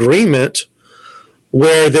have an agreement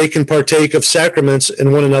where they can partake of sacraments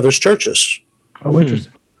in one another's churches. Oh,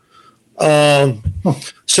 interesting.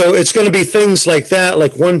 So it's going to be things like that,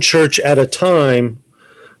 like one church at a time,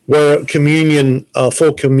 where communion,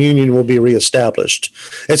 full communion, will be reestablished.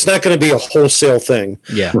 It's not going to be a wholesale thing,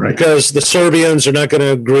 because the Serbians are not going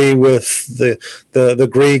to agree with the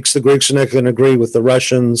Greeks. The Greeks are not going to agree with the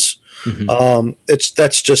Russians.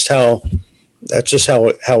 That's just how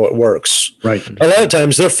it works. Right. A lot of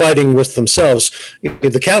times they're fighting with themselves.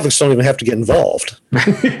 The Catholics don't even have to get involved.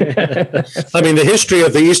 I mean, the history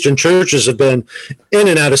of the Eastern churches have been in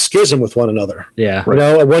and out of schism with one another. Yeah.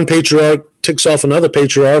 One patriarch ticks off another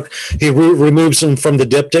patriarch. He removes them from the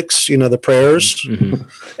diptychs, the prayers,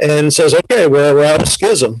 and says, okay, we're out of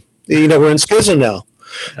schism. We're in schism now.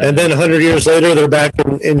 And then 100 years later, they're back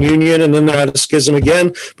in union, and then they're out of schism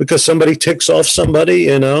again because somebody ticks off somebody,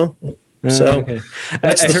 So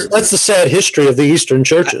that's the sad history of the Eastern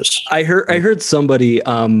churches. I heard somebody,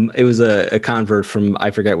 it was a convert from, I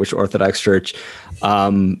forget which Orthodox church,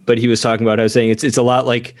 but he was talking about, I was saying it's a lot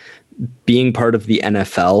like being part of the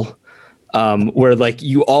NFL. Where like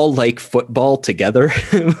you all like football together,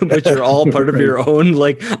 but you're all part of your own.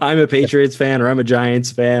 Like, I'm a Patriots fan, or I'm a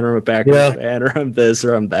Giants fan, or I'm a Packers fan, or I'm this,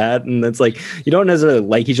 or I'm that, and it's like you don't necessarily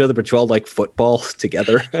like each other, but you all like football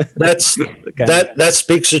together. That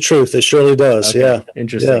speaks the truth. It surely does. Okay.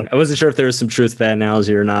 Interesting. I wasn't sure if there was some truth to that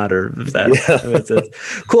analogy or not, or if that. Makes sense.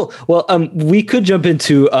 Cool. Well, we could jump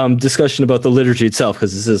into discussion about the liturgy itself,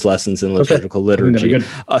 because this is lessons in liturgical liturgy,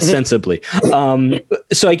 ostensibly.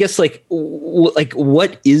 So I guess like like,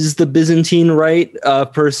 what is the Byzantine Rite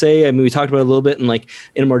per se? I mean, we talked about it a little bit, and like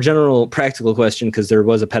in a more general practical question, because there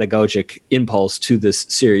was a pedagogic impulse to this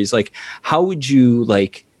series, like how would you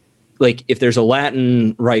like if there's a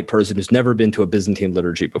Latin Rite person who's never been to a Byzantine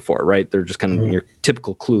liturgy before, right? They're just kind of your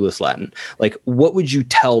typical clueless Latin. Like, what would you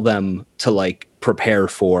tell them to like prepare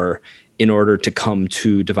for in order to come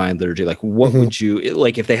to divine liturgy? Like, what would you,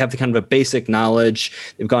 like, if they have the kind of a basic knowledge,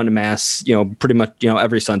 they've gone to mass, pretty much,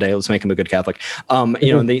 every Sunday, let's make them a good Catholic.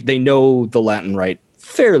 And they know the Latin Rite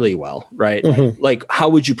fairly well, right? Like, how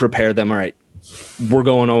would you prepare them? All right, we're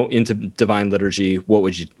going into divine liturgy. What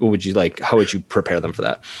would you like? How would you prepare them for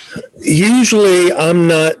that? Usually I'm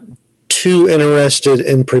not too interested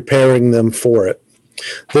in preparing them for it.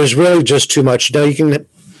 There's really just too much. Now you can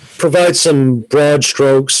provide some broad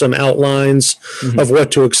strokes, some outlines of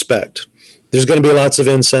what to expect. There's going to be lots of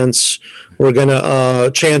incense. We're going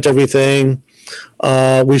to chant everything.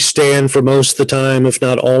 We stand for most of the time, if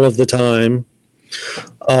not all of the time.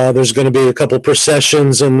 There's going to be a couple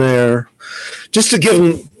processions in there, just to give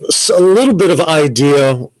them a little bit of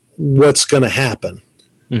idea what's going to happen.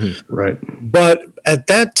 Right. But at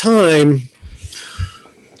that time,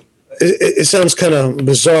 it sounds kind of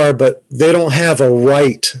bizarre, but they don't have a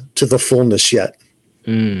right to the fullness yet.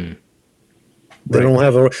 They don't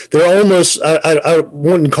have they're almost, I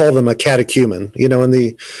wouldn't call them a catechumen, in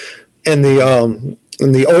the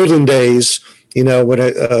olden days, when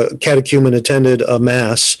a catechumen attended a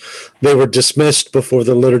mass, they were dismissed before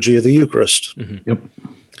the liturgy of the Eucharist. Yep.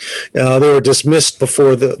 They were dismissed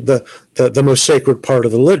before the most sacred part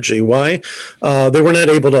of the liturgy. Why? They were not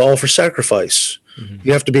able to offer sacrifice.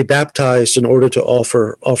 You have to be baptized in order to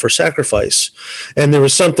offer sacrifice. And there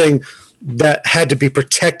was something that had to be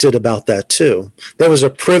protected about that too. That was a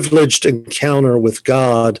privileged encounter with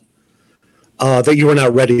God that you were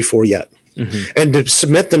not ready for yet. And to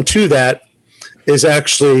submit them to that is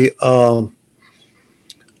actually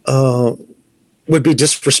would be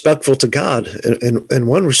disrespectful to God in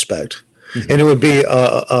one respect, and it would be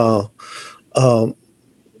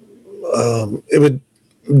it would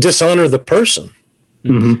dishonor the person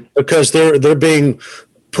because they're being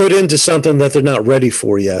put into something that they're not ready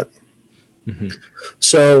for yet.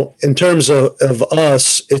 So, in terms of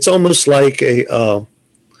us, it's almost like a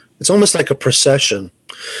procession.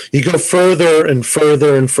 You go further and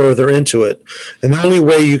further and further into it, and the only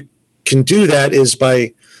way you can do that is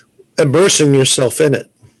by immersing yourself in it.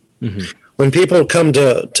 When people come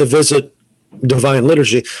to visit divine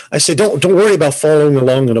liturgy, I say, don't worry about following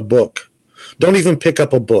along in a book. Don't even pick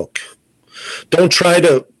up a book. Don't try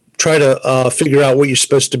to figure out what you're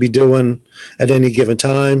supposed to be doing at any given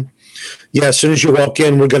time. Yeah, as soon as you walk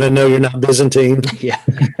in, we're going to know you're not Byzantine.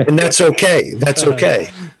 And that's okay. That's okay.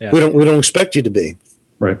 We don't expect you to be.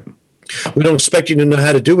 Right. We don't expect you to know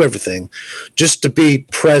how to do everything. Just to be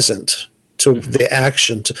present to the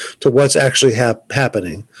action, to what's actually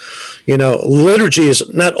happening. Liturgy is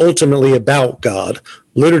not ultimately about God.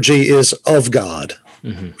 Liturgy is of God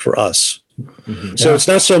for us. So it's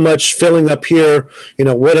not so much filling up here,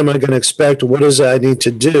 what am I going to expect? What is it I need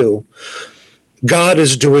to do? God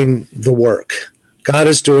is doing the work. God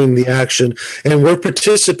is doing the action, and we're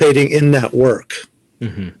participating in that work.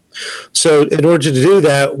 So in order to do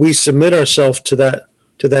that, we submit ourselves to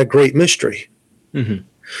that great mystery.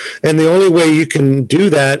 And the only way you can do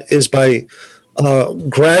that is by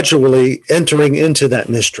gradually entering into that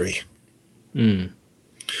mystery.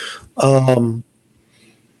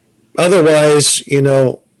 Otherwise,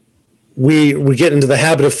 we get into the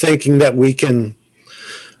habit of thinking that we can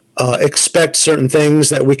expect certain things,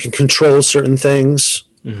 that we can control certain things,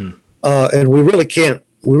 and we really can't.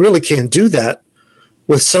 We really can't do that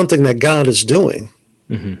with something that God is doing.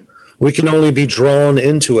 We can only be drawn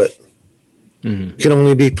into it. We can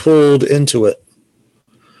only be pulled into it,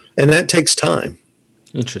 and that takes time.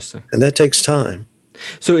 Interesting. And that takes time.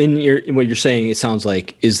 So in what you're saying, it sounds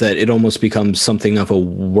like, is that it almost becomes something of a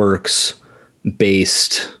works-based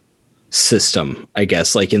system, I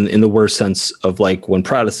guess, like in the worst sense of like when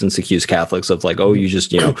Protestants accuse Catholics of like, oh, you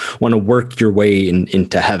just, want to work your way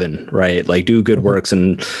into heaven, right? Like do good works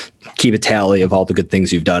and keep a tally of all the good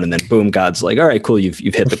things you've done. And then boom, God's like, all right, cool. You've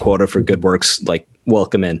hit the quota for good works, like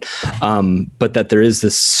welcome in. But that there is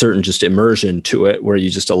this certain just immersion to it where you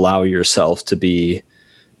just allow yourself to be,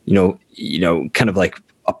 kind of like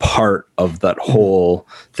a part of that whole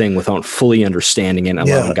thing without fully understanding it and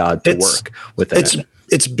allowing God to work within it.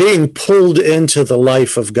 It's being pulled into the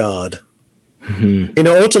life of God.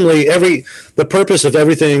 Ultimately, the purpose of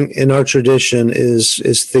everything in our tradition is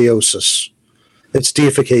theosis. It's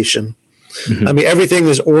deification. I mean, everything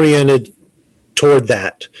is oriented toward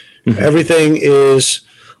that. Everything is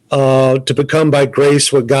to become by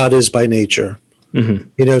grace what God is by nature.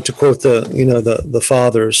 To quote the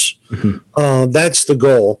fathers. That's the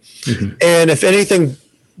goal. And if anything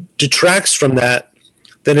detracts from that,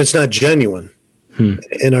 then it's not genuine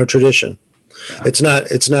in our tradition. It's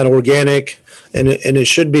not organic, and it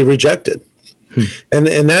should be rejected.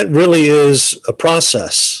 And that really is a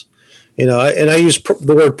process. And I use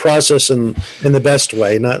the word process in the best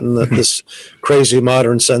way, not in this crazy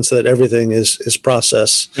modern sense that everything is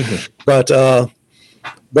process, but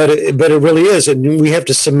it really is, and we have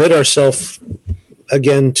to submit ourselves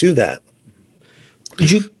again to that.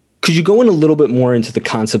 Could you go in a little bit more into the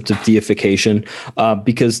concept of deification?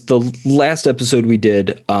 Because the last episode we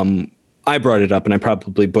did, I brought it up, and I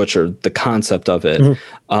probably butchered the concept of it.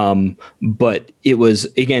 But it was,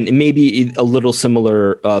 again, it may be a little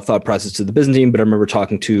similar thought process to the Byzantine, but I remember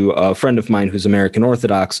talking to a friend of mine who's American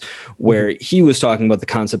Orthodox, where he was talking about the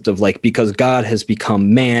concept of, like, because God has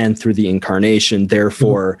become man through the incarnation,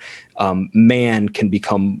 therefore man can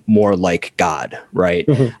become more like God, right?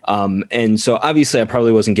 And so obviously I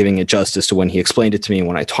probably wasn't giving it justice to when he explained it to me and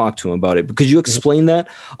when I talked to him about it. But could you explain that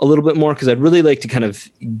a little bit more? Because I'd really like to kind of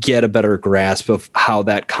get a better grasp of how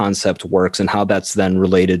that concept works and how that's then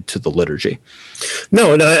related to the liturgy.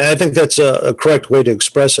 No, and I think that's a correct way to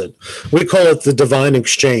express it. We call it the divine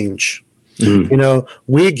exchange.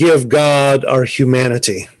 We give God our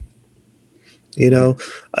humanity.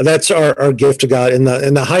 That's our gift to God, and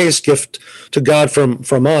the highest gift to God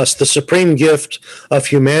from us, the supreme gift of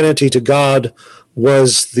humanity to God,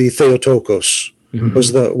 was the Theotokos,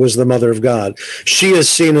 was the Mother of God. She is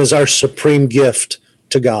seen as our supreme gift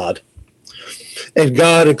to God, and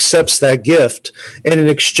God accepts that gift, and in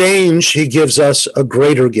exchange, He gives us a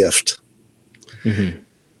greater gift.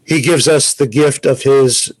 He gives us the gift of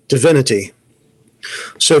His divinity,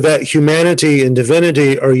 so that humanity and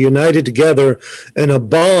divinity are united together in a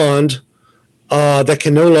bond that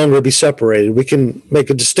can no longer be separated. We can make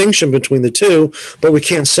a distinction between the two, but we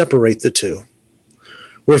can't separate the two.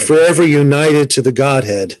 We're forever united to the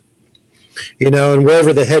Godhead, and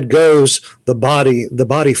wherever the head goes, the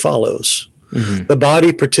body follows. The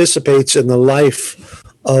body participates in the life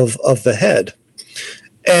of the head.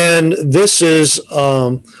 And this is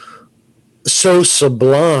so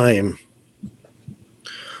sublime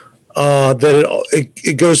that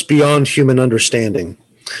it goes beyond human understanding.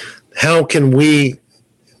 How can we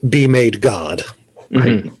be made God?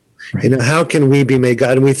 Right. How can we be made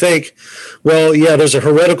God? And we think, well, yeah, there's a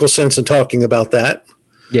heretical sense in talking about that.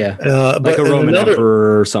 Yeah, but like a Roman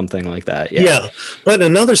emperor or something like that. Yeah, but in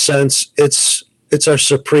another sense, it's our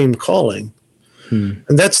supreme calling, and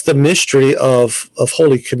that's the mystery of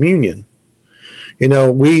Holy Communion.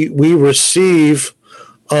 We receive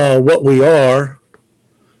what we are,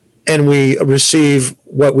 and we receive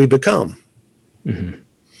what we become.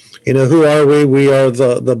 Who are we? We are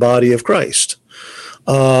the body of Christ,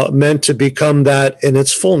 meant to become that in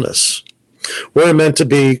its fullness. We're meant to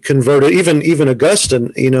be converted. Even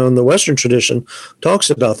Augustine, in the Western tradition, talks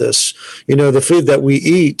about this. The food that we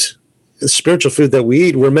eat, the spiritual food that we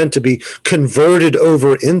eat, we're meant to be converted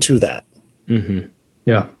over into that.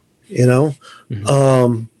 Yeah.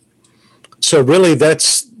 So really,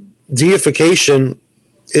 that's deification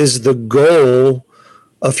is the goal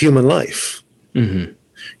of human life.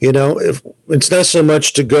 If it's not so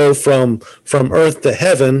much to go from earth to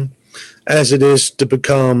heaven as it is to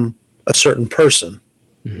become a certain person.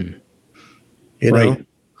 Right.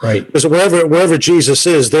 Because wherever Jesus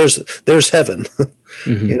is, there's heaven.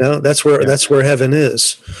 That's where heaven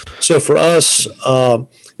is. So for us,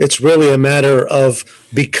 it's really a matter of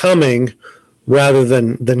becoming rather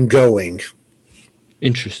than going.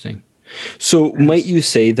 Interesting. So might you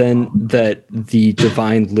say then that the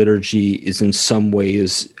divine liturgy is in some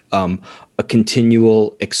ways a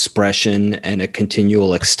continual expression and a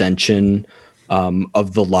continual extension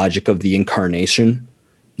of the logic of the incarnation?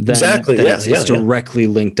 Then, exactly. That it's directly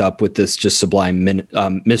linked up with this just sublime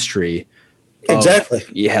mystery. Exactly.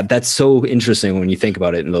 That's so interesting when you think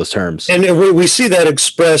about it in those terms. And we see that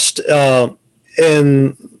expressed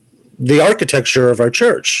in the architecture of our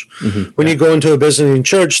church. When you go into a Byzantine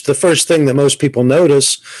church, the first thing that most people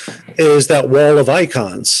notice is that wall of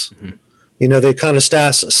icons. The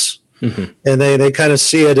iconostasis. And they kind of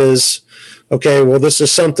see it as, okay, well, this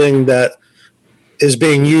is something that is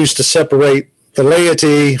being used to separate the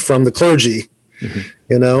laity from the clergy.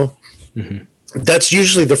 That's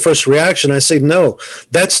usually the first reaction. I say, no,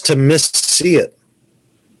 that's to missee it.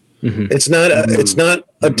 It's not a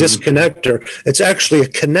disconnector. It's actually a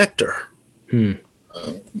connector.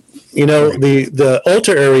 The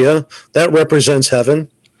altar area, that represents heaven.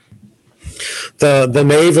 The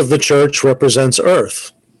nave of the church represents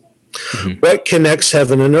earth. What connects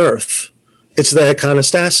heaven and earth? It's the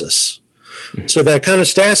iconostasis. So the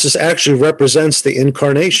iconostasis actually represents the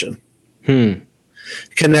incarnation.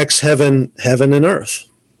 Connects heaven and earth.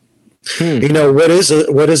 You know, what is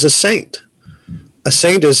a saint? A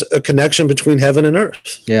saint is a connection between heaven and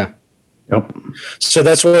earth. Yeah. Yep. So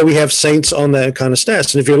that's why we have saints on the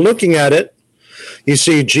iconostas. And if you're looking at it, you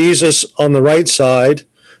see Jesus on the right side,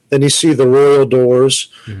 then you see the royal doors,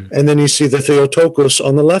 and then you see the Theotokos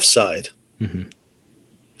on the left side.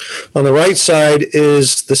 On the right side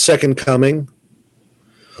is the second coming.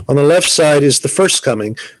 On the left side is the first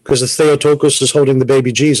coming, because the Theotokos is holding the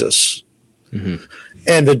baby Jesus.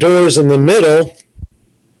 And the doors in the middle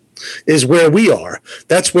is where we are.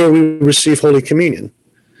 That's where we receive Holy Communion.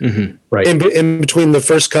 Right. In between the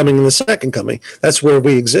first coming and the second coming. That's where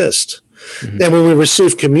we exist. And when we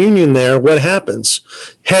receive communion there, what happens?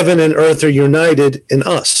 Heaven and earth are united in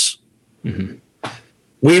us.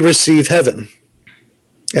 We receive heaven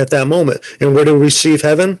at that moment. And where do we receive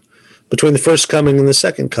heaven? Between the first coming and the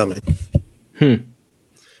second coming. And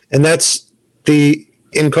that's the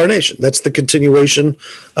incarnation. That's the continuation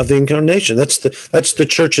of the incarnation. That's the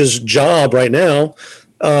church's job right now,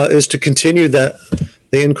 is to continue the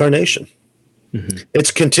incarnation.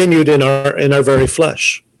 It's continued in our very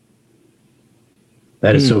flesh.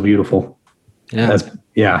 That is so beautiful.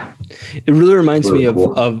 Yeah. It really reminds me of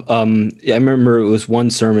I remember it was one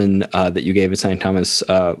sermon that you gave at St. Thomas,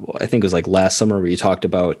 I think it was like last summer, where you talked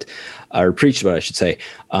about, or preached about, I should say,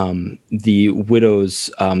 the widow's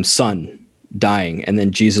son dying, and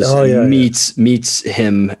then Jesus meets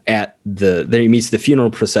him at he meets the funeral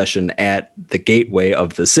procession at the gateway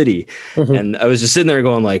of the city. And I was just sitting there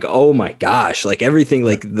going like, oh my gosh, like everything,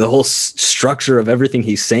 like the whole structure of everything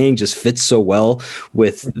he's saying just fits so well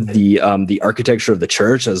with the architecture of the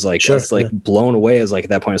church. I was like, blown away. I was like, at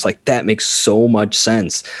that point, it's like, that makes so much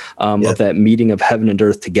sense, of that meeting of heaven and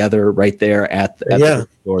earth together right there at the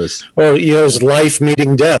doors. Well, it's life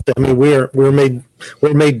meeting death. I mean, we're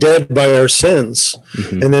made dead by our sins,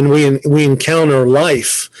 and then we encounter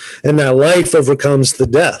life, and that life overcomes the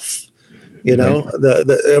death.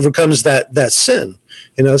 The overcomes that sin.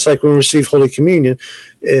 It's like when we receive Holy Communion.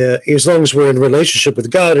 As long as we're in relationship with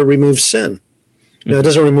God, it removes sin. It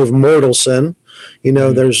doesn't remove mortal sin.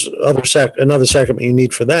 There's another sacrament you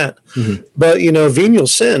need for that. But venial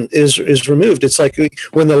sin is removed. It's like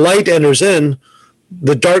when the light enters in,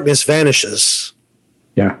 the darkness vanishes.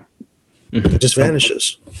 Yeah. It just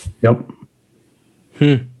vanishes. Yep.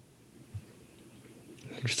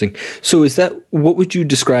 Interesting. So what would you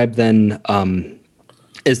describe then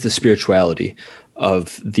as the spirituality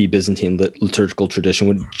of the Byzantine liturgical tradition?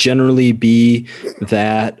 Would it generally be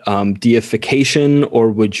that deification, or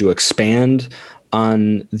would you expand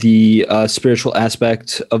on the spiritual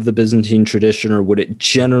aspect of the Byzantine tradition, or would it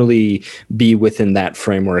generally be within that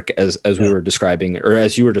framework as we were describing, or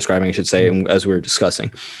as you were describing, I should say, and as we were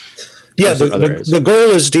discussing? Yeah, the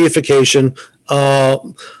goal is deification.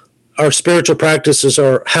 Our spiritual practices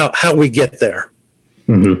are how we get there.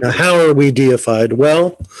 Now, how are we deified?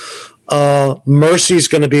 Well, mercy is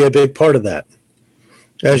going to be a big part of that.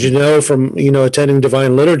 As you know from attending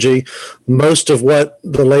Divine Liturgy, most of what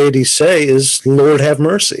the laity say is, "Lord, have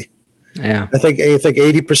mercy." Yeah, I think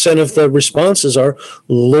 80% of the responses are,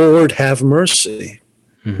 "Lord, have mercy."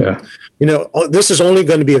 Yeah, this is only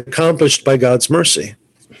going to be accomplished by God's mercy.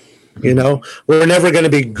 We're never going to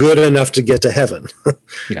be good enough to get to heaven.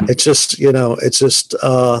 It's just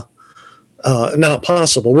not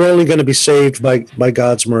possible. We're only going to be saved by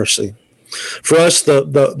God's mercy. For us,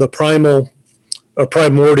 the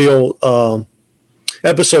primordial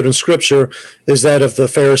episode in Scripture is that of the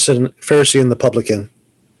Pharisee and the publican,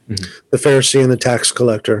 the Pharisee and the tax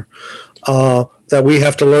collector. That we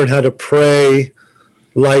have to learn how to pray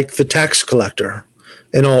like the tax collector,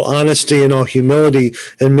 in all honesty and all humility,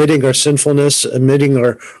 admitting our sinfulness, admitting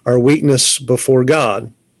our weakness before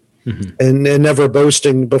God, and never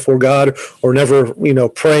boasting before God, or never,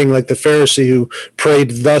 praying like the Pharisee who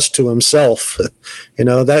prayed thus to himself.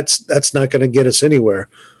 That's not going to get us anywhere.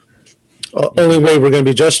 Only way we're going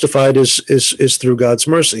to be justified is through God's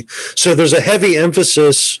mercy. So there's a heavy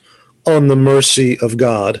emphasis on the mercy of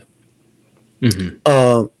God in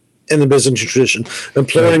the Byzantine tradition,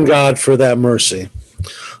 imploring God for that mercy.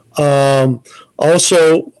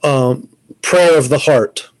 Also, prayer of the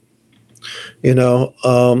heart.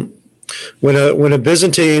 When a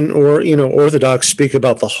Byzantine or Orthodox speak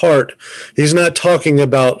about the heart, he's not talking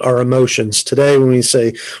about our emotions. Today, when we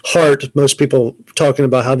say heart, most people are talking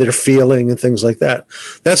about how they're feeling and things like that.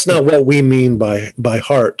 That's not what we mean by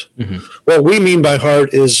heart. Mm-hmm. What we mean by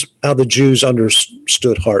heart is how the Jews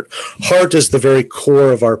understood heart. Heart is the very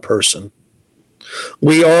core of our person.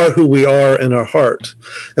 We are who we are in our heart.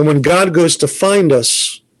 And when God goes to find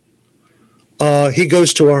us, he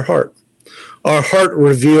goes to our heart. Our heart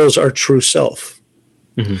reveals our true self.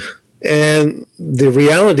 Mm-hmm. And the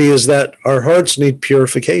reality is that our hearts need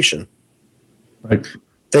purification. Right.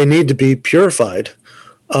 They need to be purified.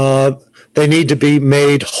 They need to be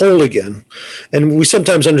made whole again. And we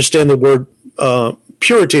sometimes understand the word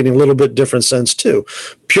purity in a little bit different sense too.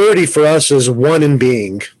 Purity for us is one in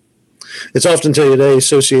being. It's often today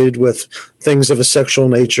associated with things of a sexual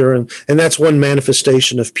nature, and that's one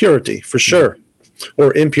manifestation of purity, for sure,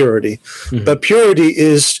 or impurity. Mm-hmm. But purity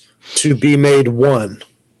is to be made one,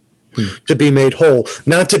 to be made whole,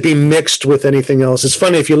 not to be mixed with anything else. It's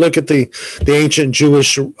funny, if you look at the ancient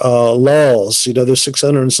Jewish laws, there's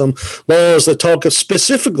 600 and some laws that talk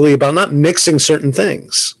specifically about not mixing certain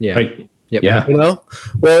things. Yeah. Right. Yep. Yeah.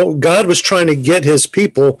 Well, God was trying to get his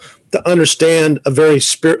people to understand a very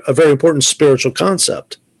important spiritual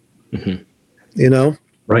concept. Mm-hmm.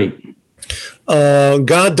 Right.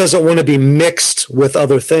 God doesn't want to be mixed with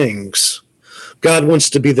other things. God wants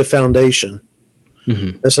to be the foundation.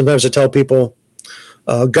 Mm-hmm. And sometimes I tell people,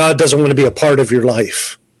 God doesn't want to be a part of your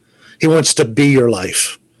life. He wants to be your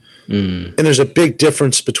life. Mm. And there's a big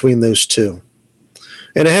difference between those two.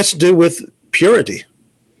 And it has to do with purity.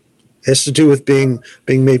 It has to do with being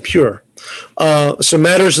made pure. So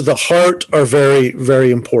matters of the heart are very,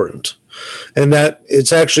 very important. And that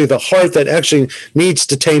it's actually the heart that actually needs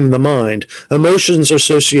to tame the mind. Emotions are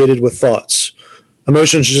associated with thoughts.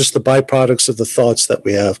 Emotions are just the byproducts of the thoughts that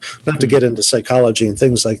we have, not to get into psychology and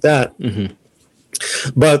things like that. Mm-hmm.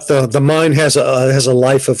 But the mind has a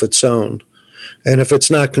life of its own. And if it's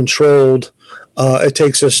not controlled, it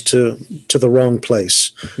takes us to the wrong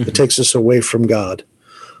place. Mm-hmm. It takes us away from God.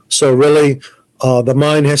 So really, the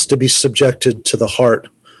mind has to be subjected to the heart.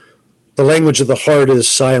 The language of the heart is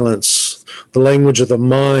silence. The language of the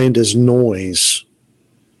mind is noise.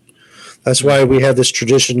 That's why we have this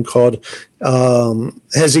tradition called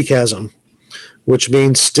hesychasm, which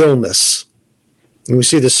means stillness. And we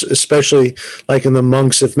see this especially like in the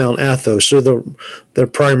monks of Mount Athos, who are the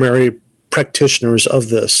primary practitioners of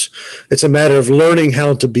this. It's a matter of learning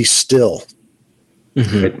how to be still.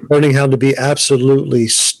 Mm-hmm. Learning how to be absolutely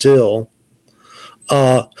still,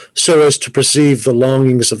 so as to perceive the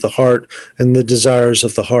longings of the heart and the desires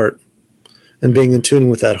of the heart, and being in tune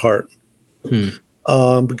with that heart.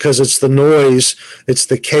 Because it's the noise, it's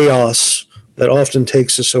the chaos that often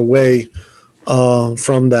takes us away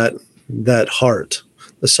from that heart,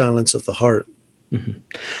 the silence of the heart. Mm-hmm.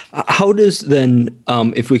 How does then,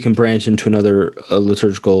 if we can branch into another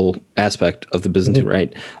liturgical aspect of the Byzantine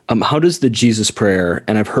Rite, how does the Jesus prayer,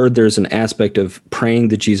 and I've heard there's an aspect of praying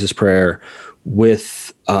the Jesus prayer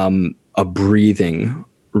with a breathing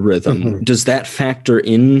rhythm. Does that factor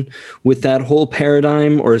in with that whole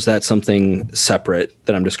paradigm, or is that something separate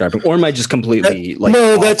that I'm describing? Or am I just completely on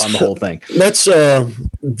the whole thing?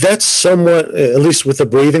 That's somewhat, at least with the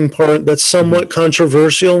breathing part, that's somewhat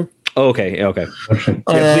controversial. Okay. Yeah,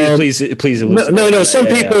 please. No. Some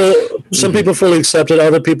people fully accept it.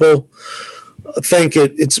 Other people think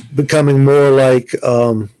it's becoming more like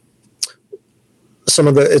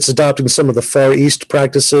it's adopting some of the Far East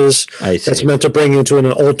practices. I see. That's meant to bring you into an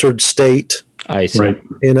altered state. I see. Right.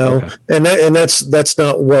 Okay. and that's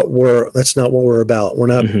not what we're about. We're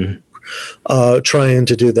not trying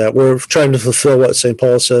to do that. We're trying to fulfill what St.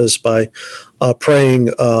 Paul says by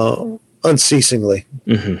praying unceasingly.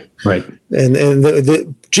 Mm-hmm. Right. And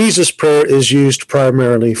the Jesus prayer is used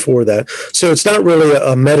primarily for that. So it's not really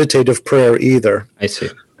a meditative prayer either. I see.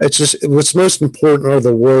 It's just what's most important are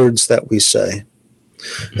the words that we say.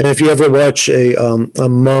 Mm-hmm. And if you ever watch a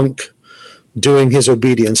monk doing his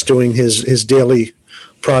obedience, doing his daily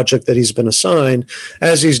project that he's been assigned,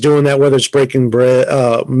 as he's doing that, whether it's baking bread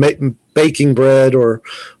or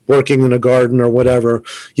working in a garden or whatever,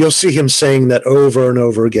 you'll see him saying that over and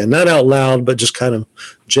over again, not out loud, but just kind of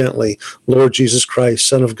gently. Lord Jesus Christ,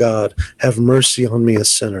 Son of God, have mercy on me, a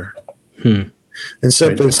sinner. And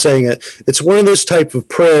simply saying it. It's one of those type of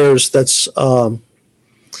prayers that's like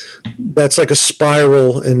a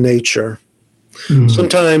spiral in nature.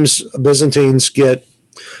 Sometimes Byzantines get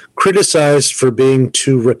criticized for being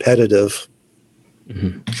too repetitive.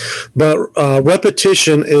 But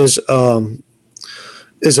repetition is a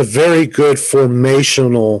very good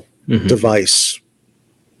formational device.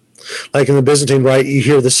 Like in the Byzantine Rite, you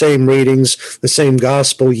hear the same readings, the same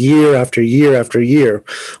gospel year after year after year.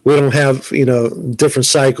 We don't have, different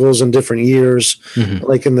cycles and different years,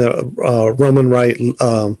 like in the Roman Rite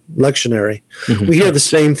lectionary. We hear the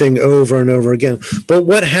same thing over and over again. But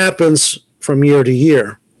what happens from year to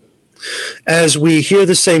year? As we hear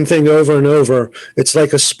the same thing over and over, it's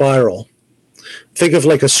like a spiral. Think of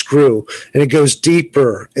like a screw, and it goes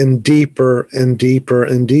deeper and deeper and deeper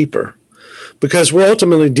and deeper. Because we're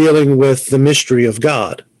ultimately dealing with the mystery of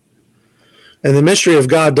God, and the mystery of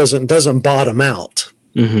God doesn't bottom out.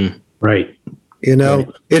 Right.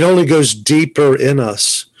 It only goes deeper in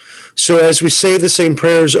us. So as we say the same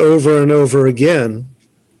prayers over and over again,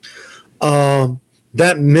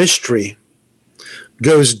 that mystery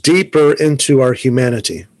goes deeper into our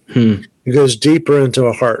humanity. It goes deeper into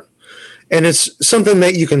our heart, and it's something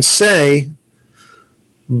that you can say,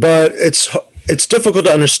 but it's difficult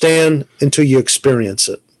to understand until you experience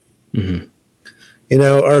it.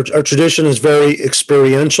 Our tradition is very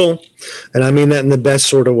experiential, and I mean that in the best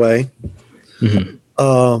sort of way.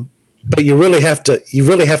 But you really have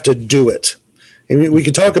to do it. And we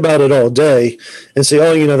can talk about it all day and say,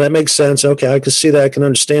 oh, that makes sense. Okay, I can see that. I can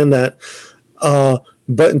understand that.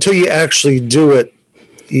 But until you actually do it,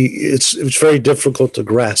 it's very difficult to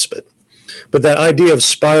grasp it. But that idea of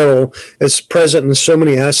spiral is present in so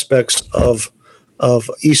many aspects of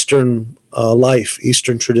Eastern life,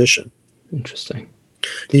 Eastern tradition. Interesting.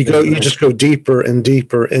 You just go deeper and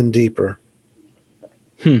deeper and deeper.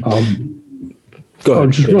 Go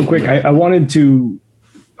ahead. Just real quick, I wanted to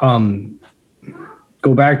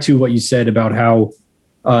go back to what you said about how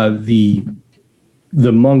the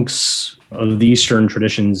monks of the Eastern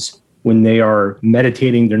traditions, when they are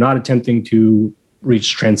meditating, they're not attempting to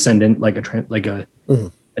reach transcendent like a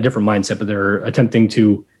different mindset, but they're attempting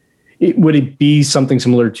to. Would it be something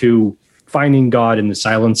similar to finding God in the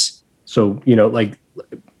silence? So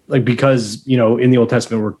because in the Old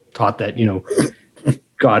Testament we're taught that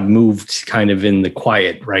God moved kind of in the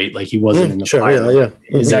quiet, right? Like he wasn't in the fire. Yeah.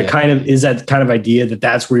 Is that kind of idea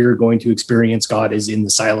that's where you're going to experience God is in the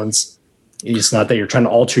silence? It's not that you're trying to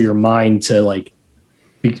alter your mind to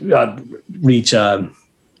reach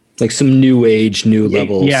like some new age, new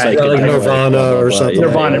level, like Nirvana or something.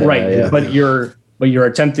 Nirvana, right? Yeah. But you're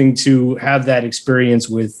attempting to have that experience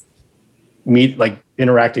with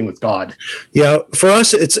interacting with God. Yeah, for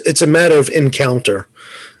us, it's a matter of encounter.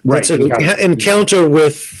 Right, it's an encounter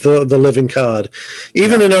with the living God.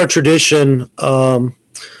 Even in our tradition,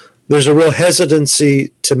 there's a real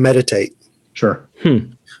hesitancy to meditate. Sure.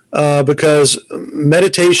 Because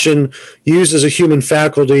meditation uses a human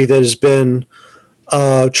faculty that has been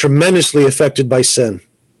tremendously affected by sin.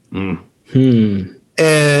 And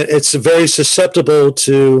it's very susceptible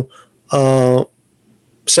to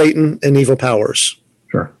Satan and evil powers.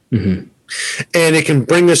 Sure. And it can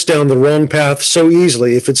bring us down the wrong path so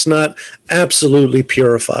easily if it's not absolutely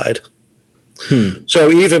purified. So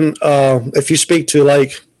even if you speak to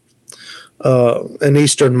an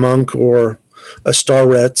Eastern monk or a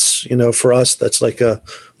starets, for us, that's like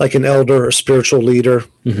an elder or spiritual leader.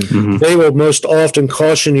 They will most often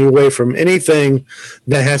caution you away from anything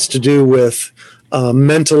that has to do with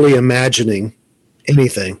mentally imagining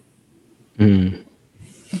anything.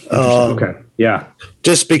 Okay. Yeah.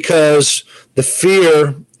 Just because the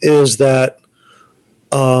fear is that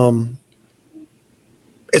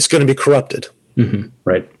it's going to be corrupted.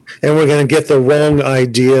 Right. And we're going to get the wrong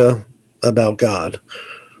idea about God.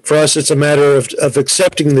 For us, it's a matter of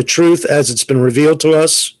accepting the truth as it's been revealed to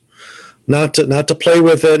us, not to play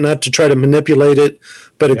with it, not to try to manipulate it,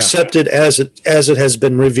 but accept it as it has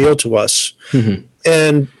been revealed to us.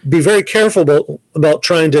 And be very careful about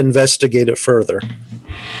trying to investigate it further.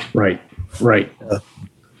 Right.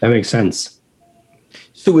 That makes sense.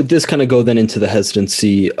 So would this kind of go then into the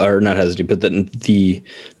hesitancy, or not hesitancy, but then the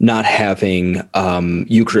not having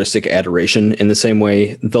Eucharistic adoration in the same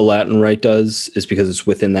way the Latin Rite does, is because it's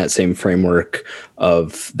within that same framework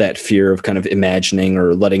of that fear of kind of imagining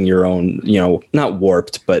or letting your own, not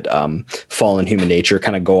warped, but fallen human nature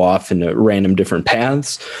kind of go off into random different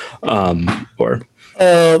paths, or...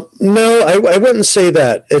 No, I wouldn't say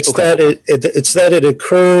that. It's that it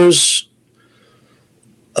occurs.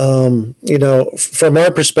 From our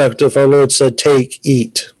perspective, our Lord said, "Take,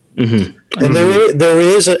 eat," and there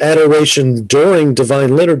is an adoration during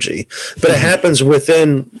divine liturgy, but it happens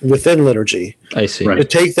within liturgy. I see. To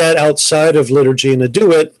take that outside of liturgy and to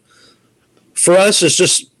do it for us is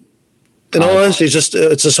just, in all honesty, it's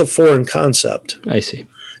just a foreign concept. I see.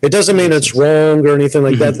 It doesn't mean it's wrong or anything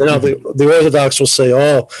like that. Now, the Orthodox will say,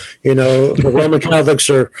 "Oh, the Roman Catholics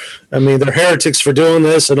they're heretics for doing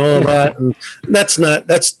this and all that." And that's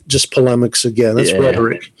just polemics again. That's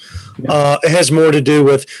rhetoric. It has more to do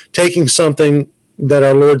with taking something that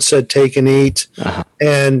our Lord said, "Take and eat,"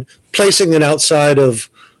 and placing it outside of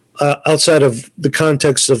the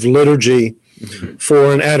context of liturgy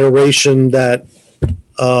for an adoration that,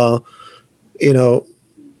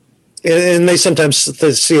 and they sometimes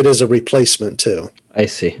see it as a replacement too. I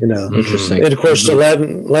see. Interesting. And of course, the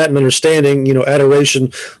Latin understanding,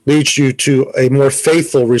 adoration leads you to a more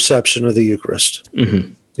faithful reception of the Eucharist.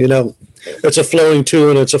 It's a flowing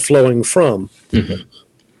to and it's a flowing from.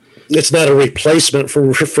 It's not a replacement for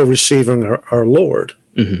receiving our Lord.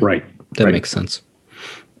 Right. That makes sense.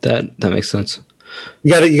 That makes sense.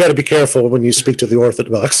 You got to be careful when you speak to the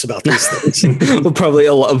Orthodox about these things. Well, probably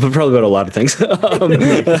about a lot of things,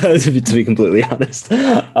 to be completely honest.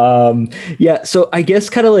 So I guess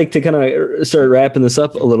to start wrapping this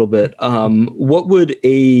up a little bit, what would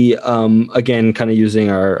again, kind of using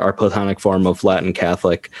our Platonic form of Latin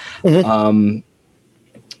Catholic, how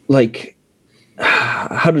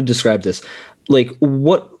to describe this?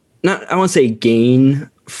 What, not, I want to say gain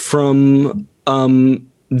from,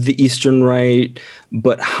 the Eastern Rite,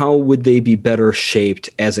 but how would they be better shaped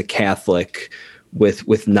as a Catholic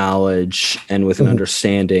with knowledge and with an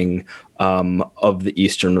understanding of the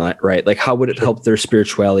Eastern Rite? Like, how would it help their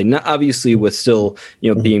spirituality? Not obviously with still,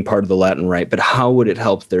 being part of the Latin Rite, but how would it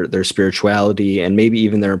help their spirituality and maybe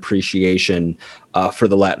even their appreciation for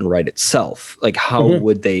the Latin Rite itself? Like, how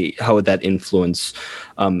would that influence?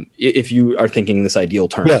 If you are thinking this ideal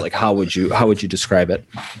term, like how would you describe it?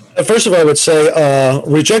 First of all, I would say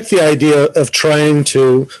reject the idea of trying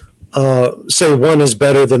to say one is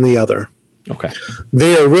better than the other. Okay,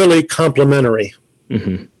 they are really complementary.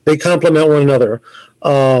 They complement one another.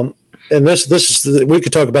 And this is we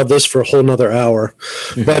could talk about this for a whole nother hour.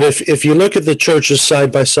 But if you look at the churches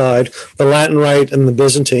side by side, the Latin Rite and the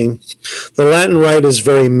Byzantine, the Latin Rite is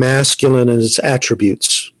very masculine in its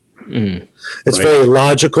attributes. It's very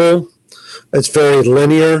logical. It's very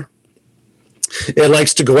linear. It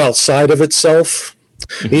likes to go outside of itself.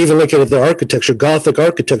 You even look at the architecture, Gothic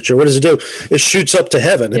architecture. What does it do? It shoots up to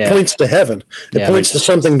heaven. It points to heaven. It points to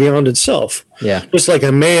something beyond itself. Yeah, just like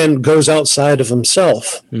a man goes outside of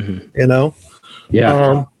himself. But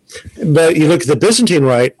you look at the Byzantine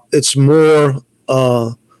Rite; it's more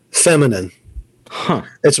feminine.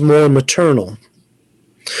 It's more maternal.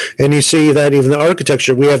 And you see that even the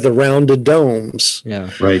architecture, we have the rounded domes. Yeah,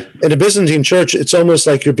 right. In the Byzantine church, it's almost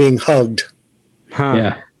like you're being hugged.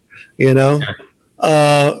 The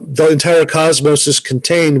entire cosmos is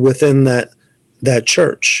contained within that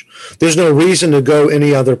church. There's no reason to go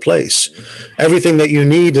any other place. Everything that you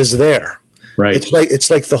need is there. Right. It's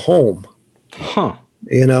like the home.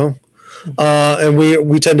 And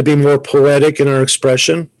we tend to be more poetic in our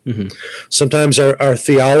expression. Sometimes our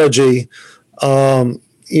theology,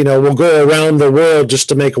 we'll go around the world just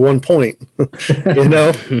to make one point. And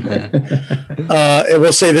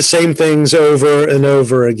we'll say the same things over and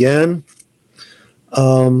over again.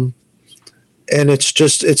 And it's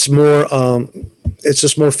just more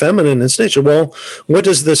feminine in its nature. Well, what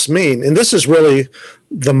does this mean? And this is really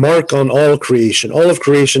the mark on all creation. All of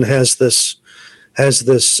creation has this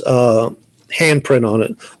handprint on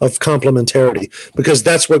it of complementarity, because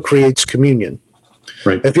that's what creates communion.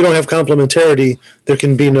 Right. If you don't have complementarity, there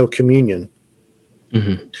can be no communion.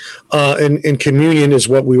 And communion is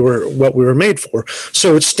what we were made for.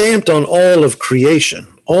 So it's stamped on all of creation.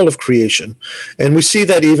 And we see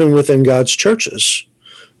that even within God's churches.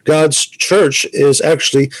 God's church is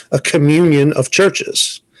actually a communion of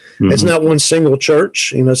churches. It's not one single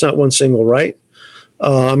church. It's not one single rite.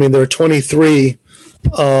 There are 23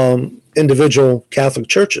 individual Catholic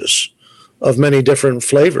churches of many different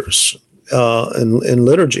flavors in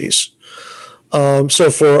liturgies. So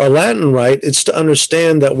for a Latin rite, it's to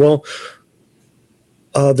understand that,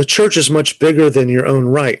 the church is much bigger than your own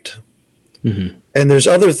rite. And there's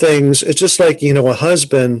other things. It's just like, a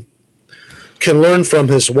husband can learn from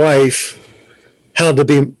his wife how to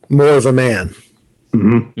be more of a man.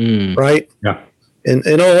 Right? Yeah.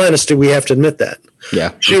 In all honesty, we have to admit that.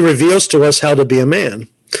 Yeah. She reveals to us how to be a man,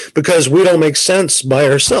 because we don't make sense by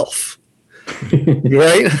ourselves.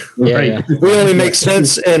 Right? Right. We only make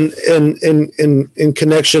sense in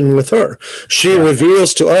connection with her. She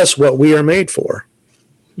reveals to us what we are made for.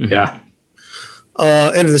 Yeah.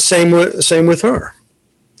 And the same with her.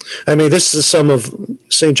 This is some of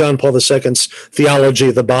St. John Paul II's theology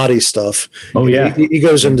of the body stuff. Oh, yeah. He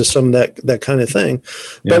goes into some of that kind of thing.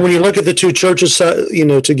 But when you look at the two churches,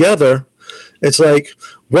 together, it's like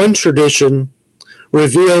one tradition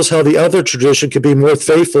reveals how the other tradition can be more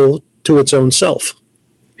faithful to its own self.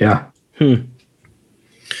 Yeah.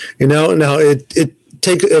 Now it'll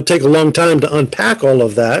take a long time to unpack all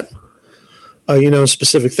of that,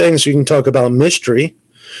 specific things. You can talk about mystery.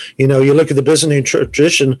 You look at the Byzantine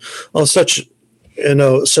tradition,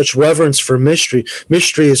 such reverence for mystery.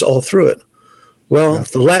 Mystery is all through it. Well,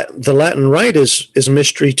 the Latin Rite is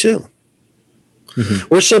mystery too. Mm-hmm.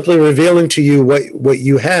 We're simply revealing to you what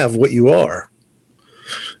you have, what you are.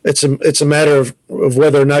 It's a matter of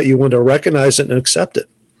whether or not you want to recognize it and accept it.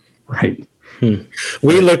 Right.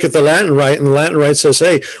 We look at the Latin Rite, and the Latin Rite says,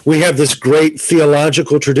 "Hey, we have this great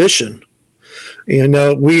theological tradition.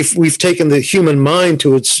 We've taken the human mind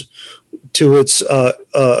to its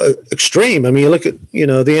extreme. I mean, you look at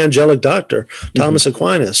the angelic doctor Thomas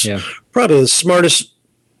Aquinas, probably the smartest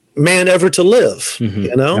man ever to live.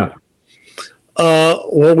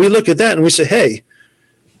 Well, we look at that and we say, hey,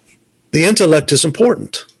 the intellect is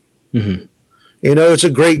important. Mm-hmm. It's a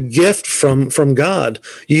great gift from God.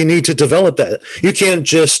 You need to develop that. You can't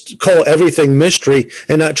just call everything mystery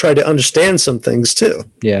and not try to understand some things too.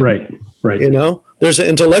 Yeah. Right. There's an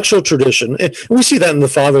intellectual tradition. And we see that in the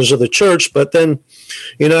fathers of the church, but then,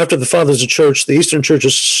 after the fathers of the church, the Eastern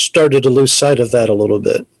churches started to lose sight of that a little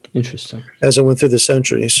bit. Interesting. As it went through the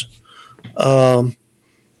centuries. But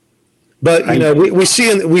we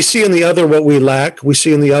see in the other what we lack. We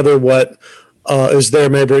see in the other what is there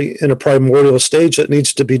maybe in a primordial stage that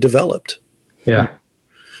needs to be developed. Yeah.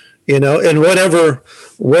 And whatever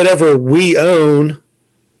we own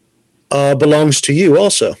belongs to you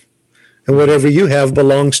also, and whatever you have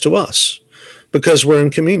belongs to us, because we're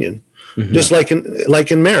in communion. Mm-hmm. Just like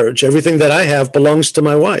in marriage, everything that I have belongs to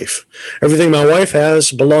my wife. Everything my wife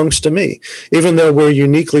has belongs to me, even though we're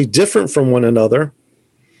uniquely different from one another.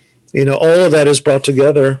 All of that is brought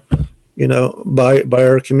together, by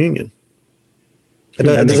our communion.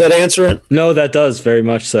 Does that answer it? No, that does very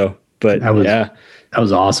much so. But that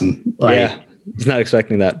was awesome. He's not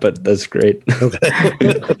expecting that, but that's great. Okay.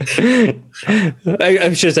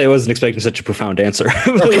 I should say I wasn't expecting such a profound answer.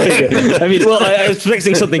 I was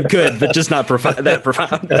expecting something good, but just not that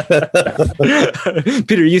profound.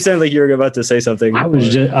 Peter, you sound like you were about to say something. I was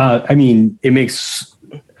just, it makes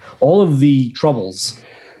all of the troubles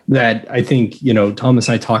that I think, Thomas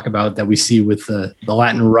and I talk about that we see with the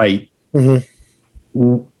Latin Rite. Mm-hmm.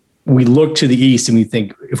 We look to the East and we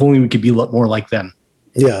think, if only we could be more like them.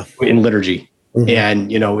 Yeah. In liturgy. Mm-hmm. And,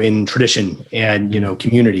 in tradition and,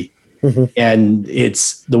 community. Mm-hmm. And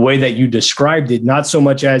it's the way that you described it, not so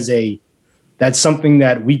much as that's something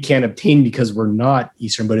that we can't obtain because we're not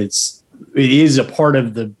Eastern, but it is a part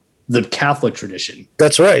of the Catholic tradition.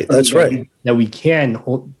 That's right. That's right. That we can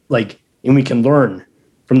and we can learn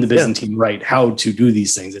from the Byzantine Rite how to do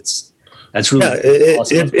these things. That's really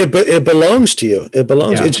awesome. It belongs to you. It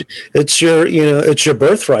belongs. Yeah. It's your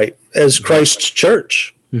birthright as Christ's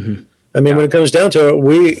church. Mm-hmm. When it comes down to it,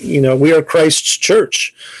 we are Christ's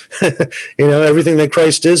church. Everything that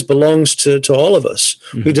Christ is belongs to all of us.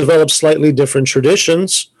 Mm-hmm. We develop slightly different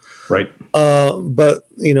traditions, right? But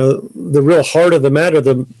the real heart of the matter,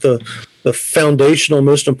 the foundational,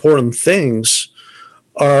 most important things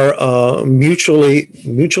are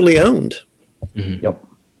mutually owned. Mm-hmm. Yep.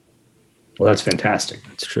 Well, that's fantastic.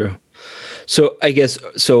 That's true. So I guess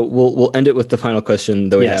we'll end it with the final question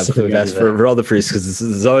that we have. So we've asked for all the priests, because this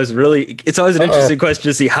is always it's always an interesting question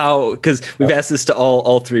to see how, because we've asked this to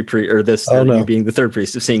all three priests, you being the third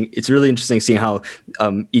priest, of seeing it's really interesting seeing how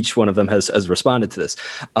each one of them has responded to this.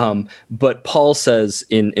 But Paul says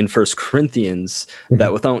in 1 Corinthians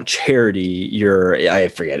that without charity, I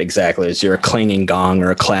forget exactly, you're a clanging gong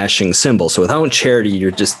or a clashing cymbal. So without charity,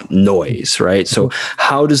 you're just noise, right? So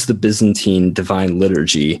how does the Byzantine divine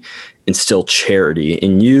liturgy instill charity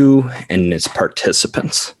in you and in its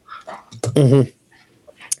participants? Mm-hmm.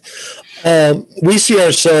 We see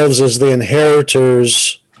ourselves as the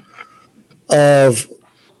inheritors of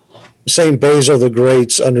Saint Basil the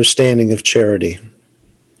Great's understanding of charity.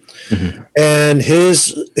 Mm-hmm. And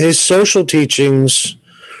his social teachings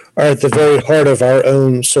are at the very heart of our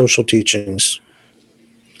own social teachings.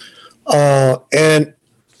 And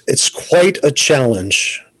it's quite a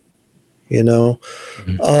challenge.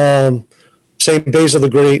 Mm-hmm. Saint Basil the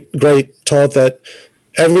Great taught that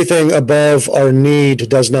everything above our need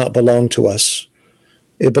does not belong to us.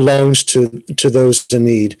 It belongs to those in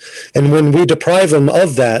need. And when we deprive them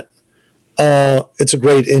of that, it's a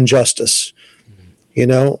great injustice.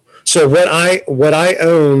 So what I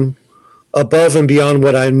own above and beyond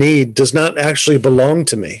what I need does not actually belong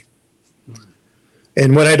to me.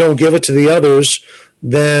 And when I don't give it to the others,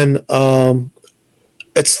 then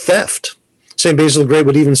it's theft. St. Basil the Great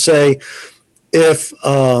would even say, if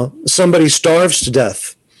somebody starves to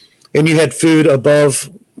death and you had food above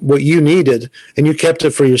what you needed and you kept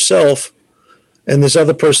it for yourself and this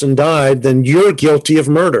other person died, then you're guilty of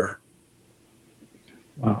murder.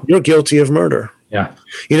 Wow. You're guilty of murder. Yeah.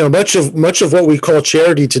 Much of what we call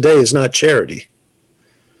charity today is not charity.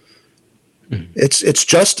 It's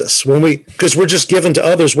justice because we're just giving to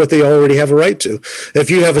others what they already have a right to. If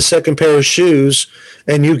you have a second pair of shoes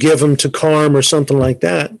and you give them to Carm or something like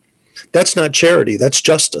that, that's not charity. That's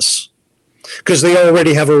justice because they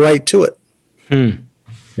already have a right to it.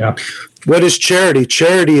 Yeah. What is charity?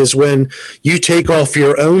 Charity is when you take off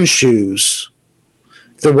your own shoes,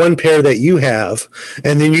 the one pair that you have,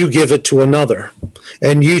 and then you give it to another,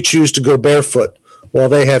 and you choose to go barefoot while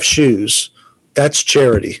they have shoes. That's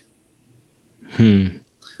charity.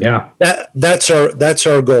 Yeah. That's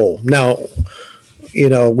our goal. Now,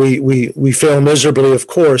 we fail miserably, of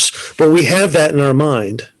course, but we have that in our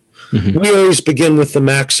mind. We always begin with the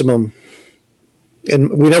maximum,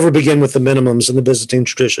 and we never begin with the minimums in the Byzantine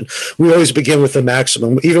tradition. We always begin with the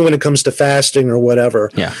maximum, even when it comes to fasting or whatever.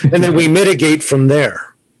 Yeah. And then we mitigate from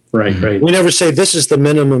there. Right. We never say this is the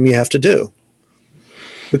minimum you have to do.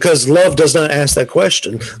 Because love does not ask that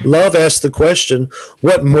question. Love asks the question,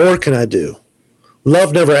 what more can I do?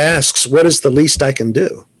 Love never asks, what is the least I can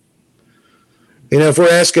do? If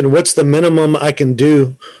we're asking, what's the minimum I can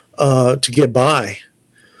do to get by,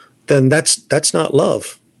 then that's not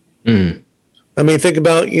love. I mean, think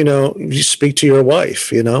about, you speak to your wife,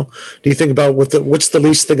 do you think about what's the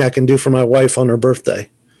least thing I can do for my wife on her birthday?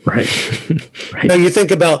 Right. Now you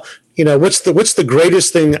think about, what's the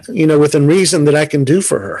greatest thing, within reason that I can do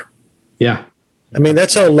for her? Yeah. I mean,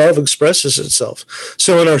 that's how love expresses itself.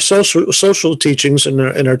 So in our social teachings and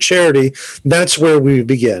our charity, that's where we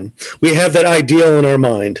begin. We have that ideal in our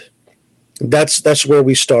mind. That's where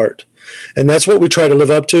we start. And that's what we try to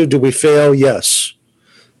live up to. Do we fail? Yes.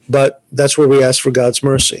 But that's where we ask for God's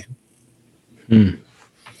mercy. And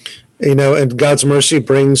God's mercy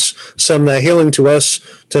brings some of that healing to us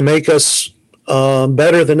to make us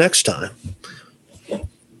better the next time.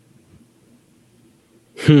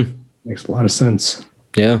 Makes a lot of sense.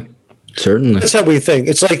 Yeah, certainly. That's how we think.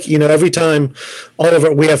 It's like, every time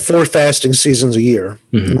we have 4 fasting seasons a year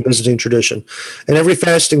in the Byzantine tradition. And every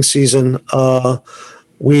fasting season,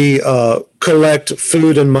 we collect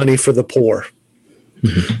food and money for the poor.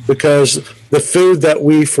 Because the food that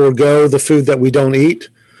we forego, the food that we don't eat,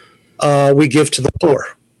 we give to the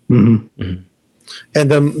poor. And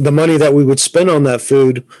then the money that we would spend on that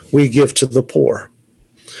food, we give to the poor.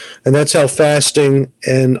 And that's how fasting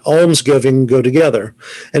and almsgiving go together.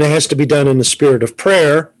 And it has to be done in the spirit of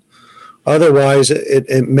prayer. Otherwise,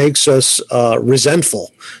 it makes us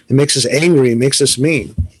resentful. It makes us angry. It makes us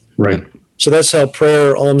mean. Right. So that's how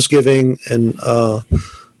prayer, almsgiving,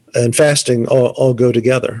 and fasting all go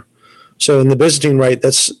together. So in the Byzantine Rite,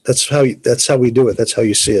 that's how we do it. That's how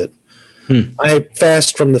you see it. I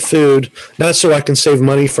fast from the food, not so I can save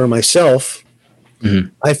money for myself.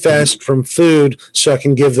 I fast from food so I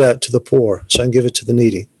can give that to the poor, so I can give it to the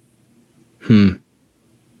needy.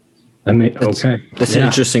 That's an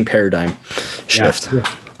interesting paradigm shift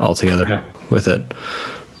altogether with it.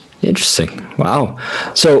 Interesting. Wow.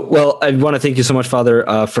 So, well, I want to thank you so much, Father,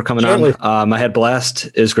 for coming on. I had a blast.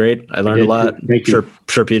 It was great. I learned a lot.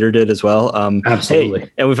 Sure Peter did as well. Absolutely.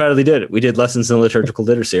 Hey, and we finally did it. We did Lessons in Liturgical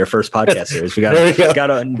Literacy, our first podcast series. We got all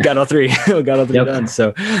three. We got all three done.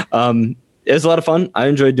 So it was a lot of fun. I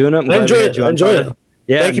enjoyed doing it. I enjoyed it.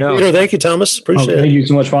 Yeah, thank you, Peter. Thank you, Thomas. Appreciate it. Thank you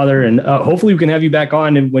so much, Father. And hopefully we can have you back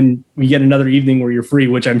on and when we get another evening where you're free,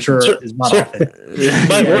 which I'm sure is not often.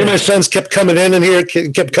 One of my sons kept coming in and here,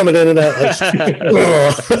 kept coming in and out.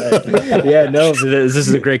 This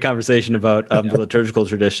is a great conversation about the liturgical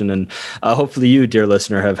tradition. And hopefully you, dear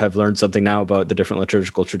listener, have learned something now about the different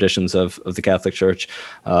liturgical traditions of the Catholic Church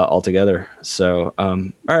altogether. So,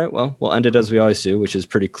 all right, well, we'll end it as we always do, which is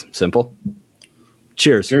pretty simple.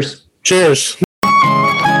 Cheers. Cheers. Cheers.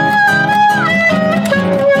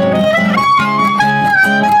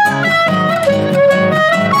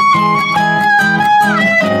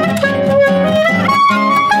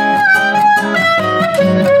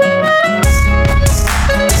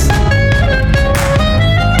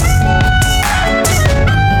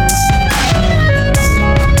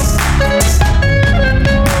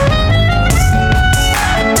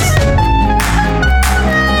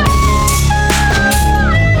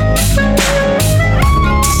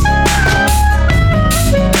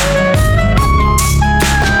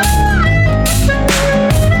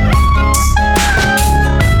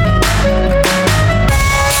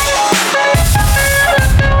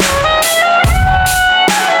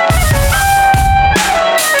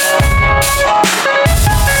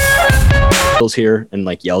 here and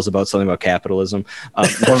like yells about something about capitalism.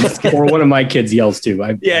 Or one of my kids yells too.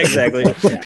 Yeah, exactly.